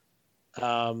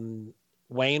 Wayne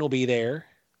will be there.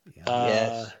 Yeah.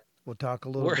 Yes. We'll talk a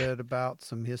little bit about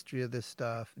some history of this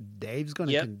stuff. Dave's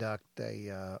going to conduct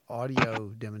a audio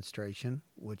demonstration,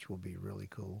 which will be really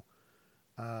cool.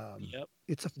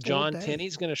 It's a full John day.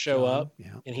 Tenney's going to show up,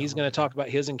 and he's going to talk about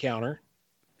his encounter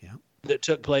that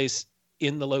took place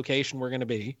in the location we're going to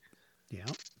be. Yeah.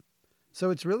 So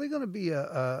it's really going to be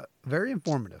a very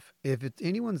informative. If it's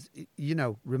anyone's,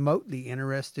 remotely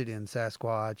interested in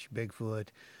Sasquatch, Bigfoot,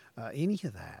 any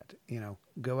of that,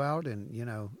 go out and,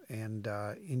 and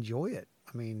enjoy it.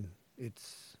 I mean,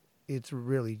 it's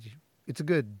a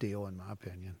good deal in my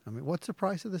opinion. I mean, what's the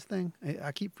price of this thing?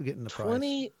 I keep forgetting the price.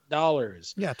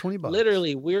 $20. Yeah, $20.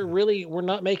 Literally, we're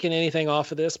not making anything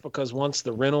off of this because once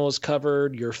the rental is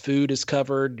covered, your food is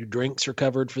covered, your drinks are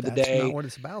covered for the day. That's not what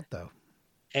it's about, though.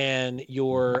 And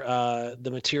your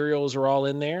the materials are all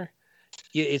in there.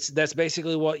 That's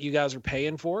basically what you guys are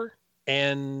paying for,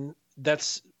 and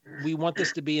we want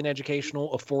this to be an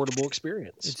educational, affordable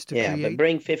experience. But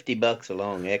bring $50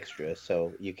 along extra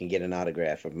so you can get an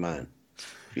autograph of mine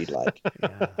if you'd like.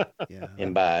 Yeah.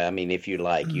 And if you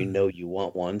like, you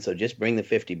want one, so just bring the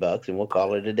 $50 and we'll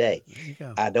call it a day. There you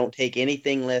go. I don't take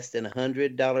anything less than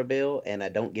 $100 bill, and I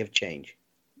don't give change.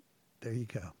 There you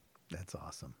go. That's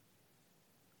awesome.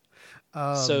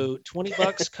 So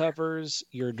 $20 covers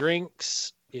your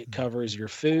drinks, it covers your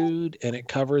food, and it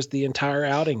covers the entire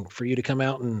outing for you to come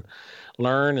out and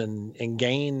learn and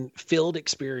gain field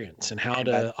experience and how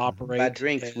to operate. By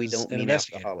drinks, we don't mean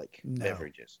alcoholic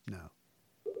beverages.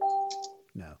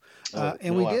 No.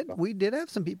 And we did have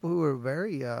some people who were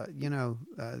very,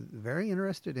 very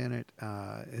interested in it,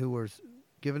 who were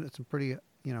giving it some pretty,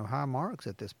 high marks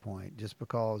at this point, just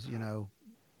because,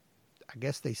 I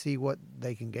guess they see what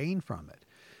they can gain from it.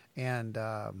 And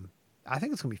I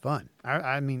think it's going to be fun.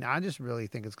 I mean, I just really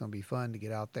think it's going to be fun to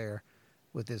get out there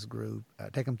with this group,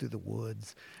 take them through the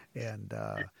woods and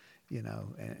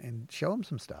and show them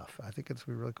some stuff. I think it's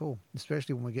going to be really cool,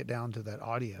 especially when we get down to that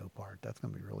audio part. That's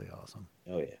going to be really awesome.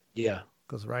 Oh, yeah. Yeah.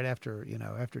 Because right after,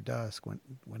 after dusk, when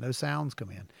those sounds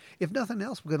come in, if nothing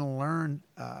else, we're going to learn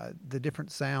the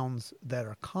different sounds that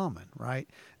are common, right?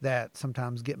 That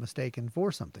sometimes get mistaken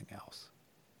for something else.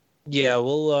 Yeah,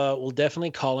 we'll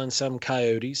definitely call in some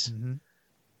coyotes.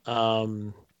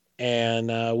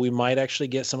 And we might actually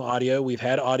get some audio. We've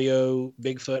had audio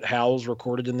Bigfoot howls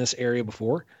recorded in this area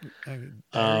before.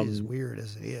 As weird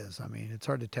as it is, I mean, it's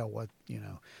hard to tell what,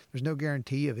 there's no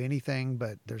guarantee of anything,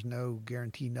 but there's no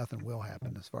guarantee nothing will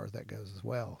happen as far as that goes as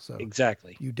well. So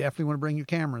exactly, you definitely want to bring your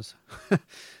cameras.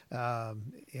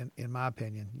 In my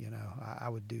opinion, I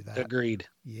would do that. Agreed.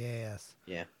 Yes.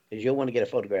 Yeah, because you'll want to get a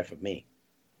photograph of me.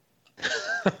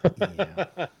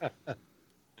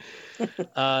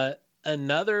 Yeah.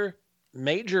 Another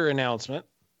major announcement.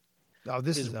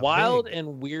 This is Wild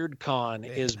and Weird Con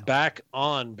is back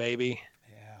on, baby.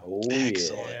 Yeah. Oh,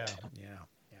 excellent. Yeah.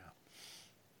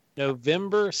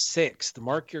 November 6th.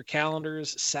 Mark your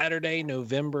calendars. Saturday,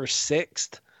 November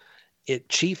 6th at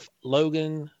Chief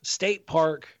Logan State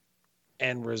Park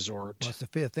and Resort. Well, it's the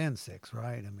 5th and 6th,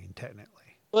 right? I mean,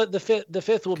 technically. But the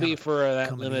fifth will be for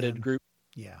that limited group.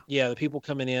 Yeah, the people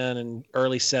coming in and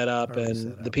early setup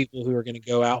and the people who are going to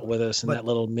go out with us in that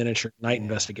little miniature night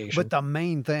investigation. But the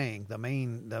main thing, the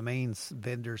main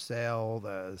vendor sale,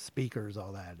 the speakers,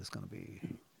 all that is going to be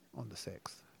on the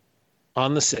 6th.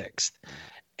 On the 6th.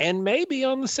 And maybe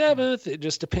on the 7th. It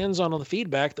just depends on the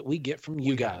feedback that we get from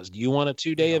you guys. Do you want a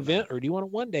 2-day event or do you want a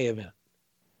 1-day event?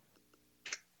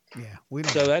 Yeah, we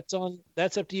don't. So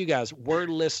that's up to you guys. We're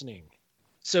listening.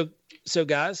 So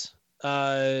guys,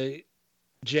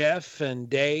 Jeff and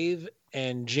Dave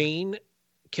and Gene,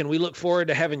 can we look forward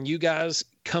to having you guys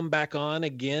come back on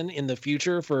again in the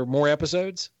future for more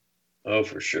episodes? Oh,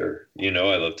 for sure. I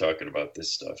love talking about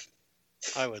this stuff.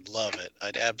 I would love it.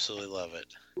 I'd absolutely love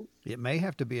it. It may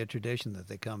have to be a tradition that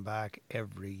they come back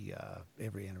every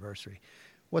anniversary.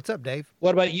 What's up, Dave?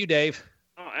 What about you, Dave?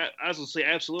 Oh, I was going to say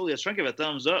absolutely. I was trying to give a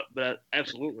thumbs up, but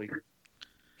absolutely.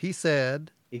 He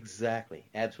said... Exactly.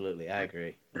 Absolutely. I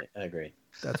agree.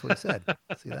 That's what he said.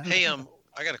 See that? Hey, I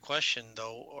got a question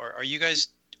though. Are you guys?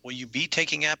 Will you be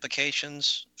taking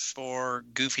applications for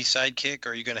Goofy Sidekick, or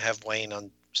are you going to have Wayne on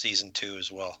season 2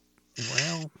 as well?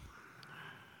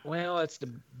 Well, it's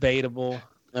debatable.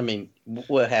 I mean,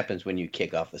 what happens when you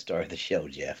kick off the star of the show,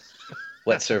 Jeff?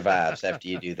 What survives after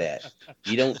you do that?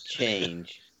 You don't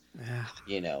change.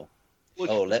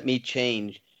 Let me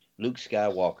change Luke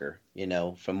Skywalker.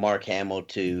 From Mark Hamill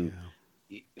to,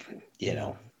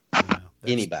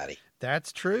 anybody.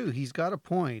 That's true. He's got a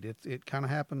point. It kind of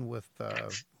happened with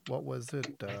what was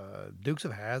it? Dukes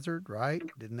of Hazzard, right?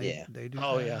 Didn't they? Yeah. They do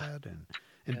that. Yeah.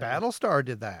 And Battlestar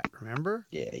did that. Remember?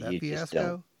 Yeah. That you fiasco. Just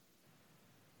don't.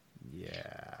 Yeah.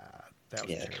 That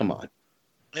was terrible. Come on.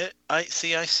 I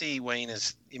see Wayne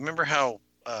as. You remember how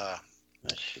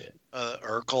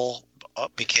Urkel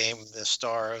became the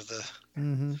star of the.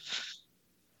 Mm-hmm.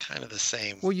 Kind of the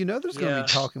same. Well, there's going to be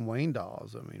talking Wayne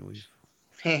dolls. I mean, we're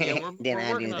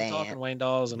working on talking Wayne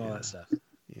dolls and all that stuff.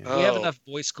 Yeah. We have enough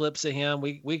voice clips of him.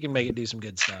 We can make it do some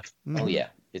good stuff. Mm-hmm. Oh yeah,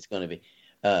 it's going to be.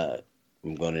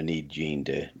 I'm going to need Gene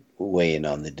to weigh in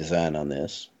on the design on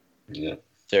this. Yeah. Is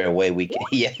there a way we can?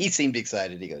 Yeah, he seemed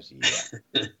excited. He goes,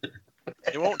 "Yeah."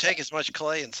 It won't take as much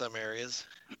clay in some areas.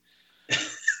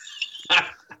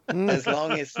 as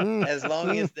long as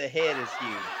the head is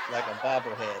huge, like a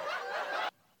bobblehead.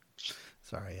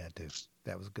 Sorry, I had to.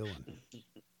 That was a good one.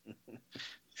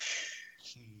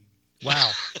 Wow.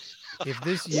 If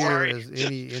this year is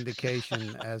any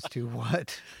indication as to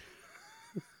what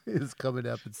is coming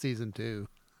up in season 2.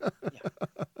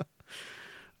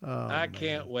 I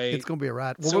can't wait. It's going to be a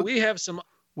ride. Well, so we've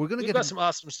got some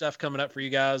awesome stuff coming up for you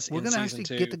guys. We're going to actually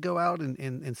get to go out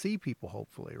and see people,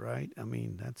 hopefully, right? I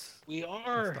mean, that's the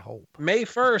hope. May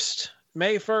 1st,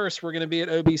 we're going to be at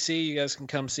OBC. You guys can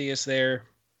come see us there.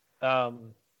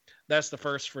 That's the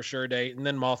first for sure date, and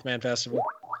then Mothman Festival.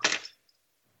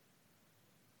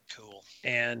 Cool.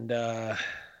 And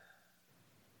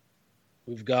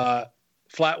we've got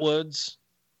Flatwoods.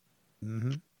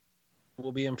 Mm-hmm.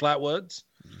 We'll be in Flatwoods.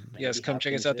 You guys come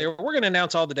check us out there. We're going to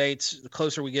announce all the dates the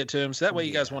closer we get to them, so that way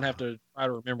you guys won't have to try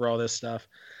to remember all this stuff.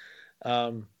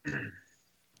 But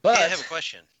I have a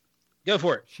question. Go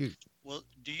for it. Shoot. Well,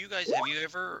 have you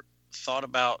ever thought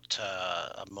about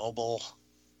a mobile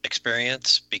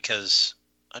experience? Because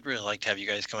I'd really like to have you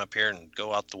guys come up here and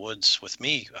go out the woods with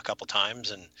me a couple times,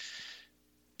 and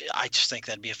I just think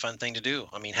that'd be a fun thing to do.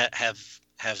 I mean,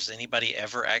 has anybody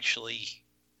ever actually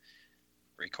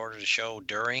recorded a show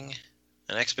during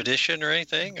an expedition or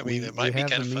anything? I mean, it might be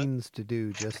kind of fun. We have the means to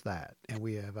do just that, and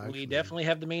we have actually. We definitely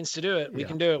have the means to do it. We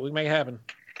can do it. We can make it happen.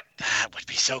 That would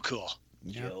be so cool.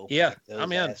 Joe, yeah,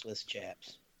 I'm in. Assless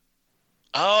chaps.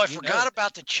 Oh, I forgot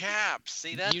about the chaps.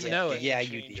 See, that's you know it. Yeah,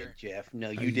 you did, Jeff.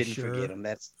 No, you didn't forget them.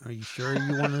 Are you sure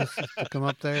you want us to come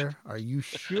up there? Are you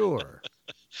sure?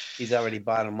 He's already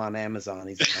bought them on Amazon.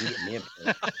 He's like, I'm getting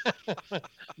him.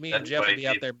 Me and Jeff will be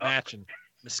out there matching,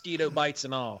 mosquito bites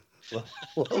and all.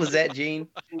 What was that, Gene?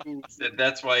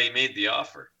 That's why he made the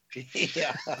offer.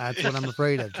 Yeah, that's what I'm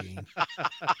afraid of, Gene.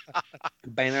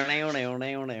 You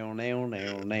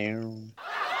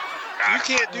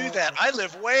can't do that. I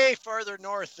live way farther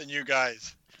north than you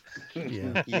guys.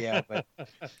 Yeah, but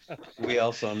we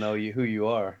also know who you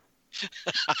are.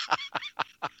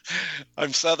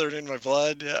 I'm Southern in my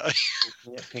blood. Yeah.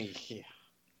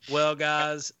 Well,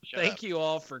 guys, thank you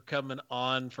all for coming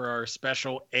on for our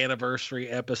special anniversary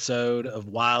episode of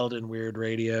Wild and Weird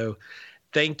Radio.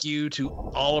 Thank you to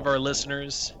all of our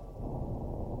listeners.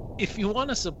 If you want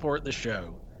to support the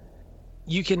show,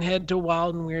 you can head to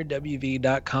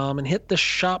wildandweirdwv.com and hit the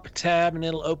shop tab, and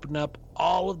it'll open up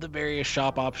all of the various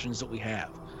shop options that we have.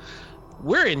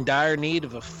 We're in dire need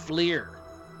of a FLIR,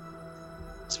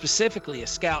 specifically a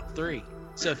Scout 3.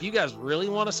 So if you guys really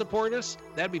want to support us,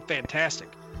 that'd be fantastic.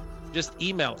 Just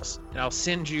email us, and I'll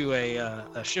send you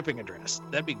a shipping address.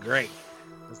 That'd be great,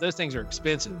 because those things are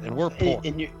expensive, and we're poor.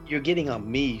 And you're getting on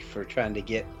me for trying to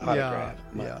get autographed.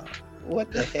 Yeah.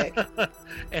 What the heck?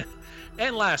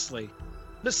 And lastly,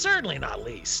 but certainly not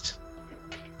least,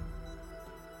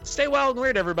 stay wild and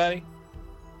weird, everybody.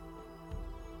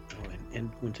 Oh,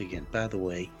 and once again, by the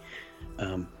way,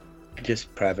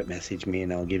 just private message me,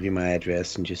 and I'll give you my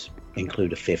address, and just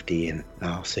include a 50, and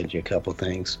I'll send you a couple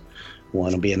things.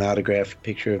 One will be an autographed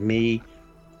picture of me.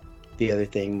 The other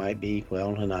thing might be,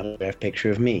 well, an autographed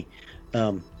picture of me.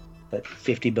 But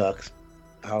 $50,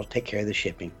 I'll take care of the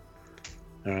shipping.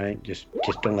 All right, just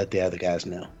don't let the other guys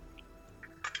know.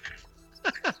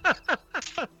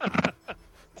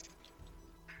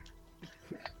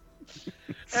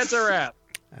 That's a wrap.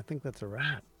 I think that's a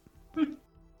wrap.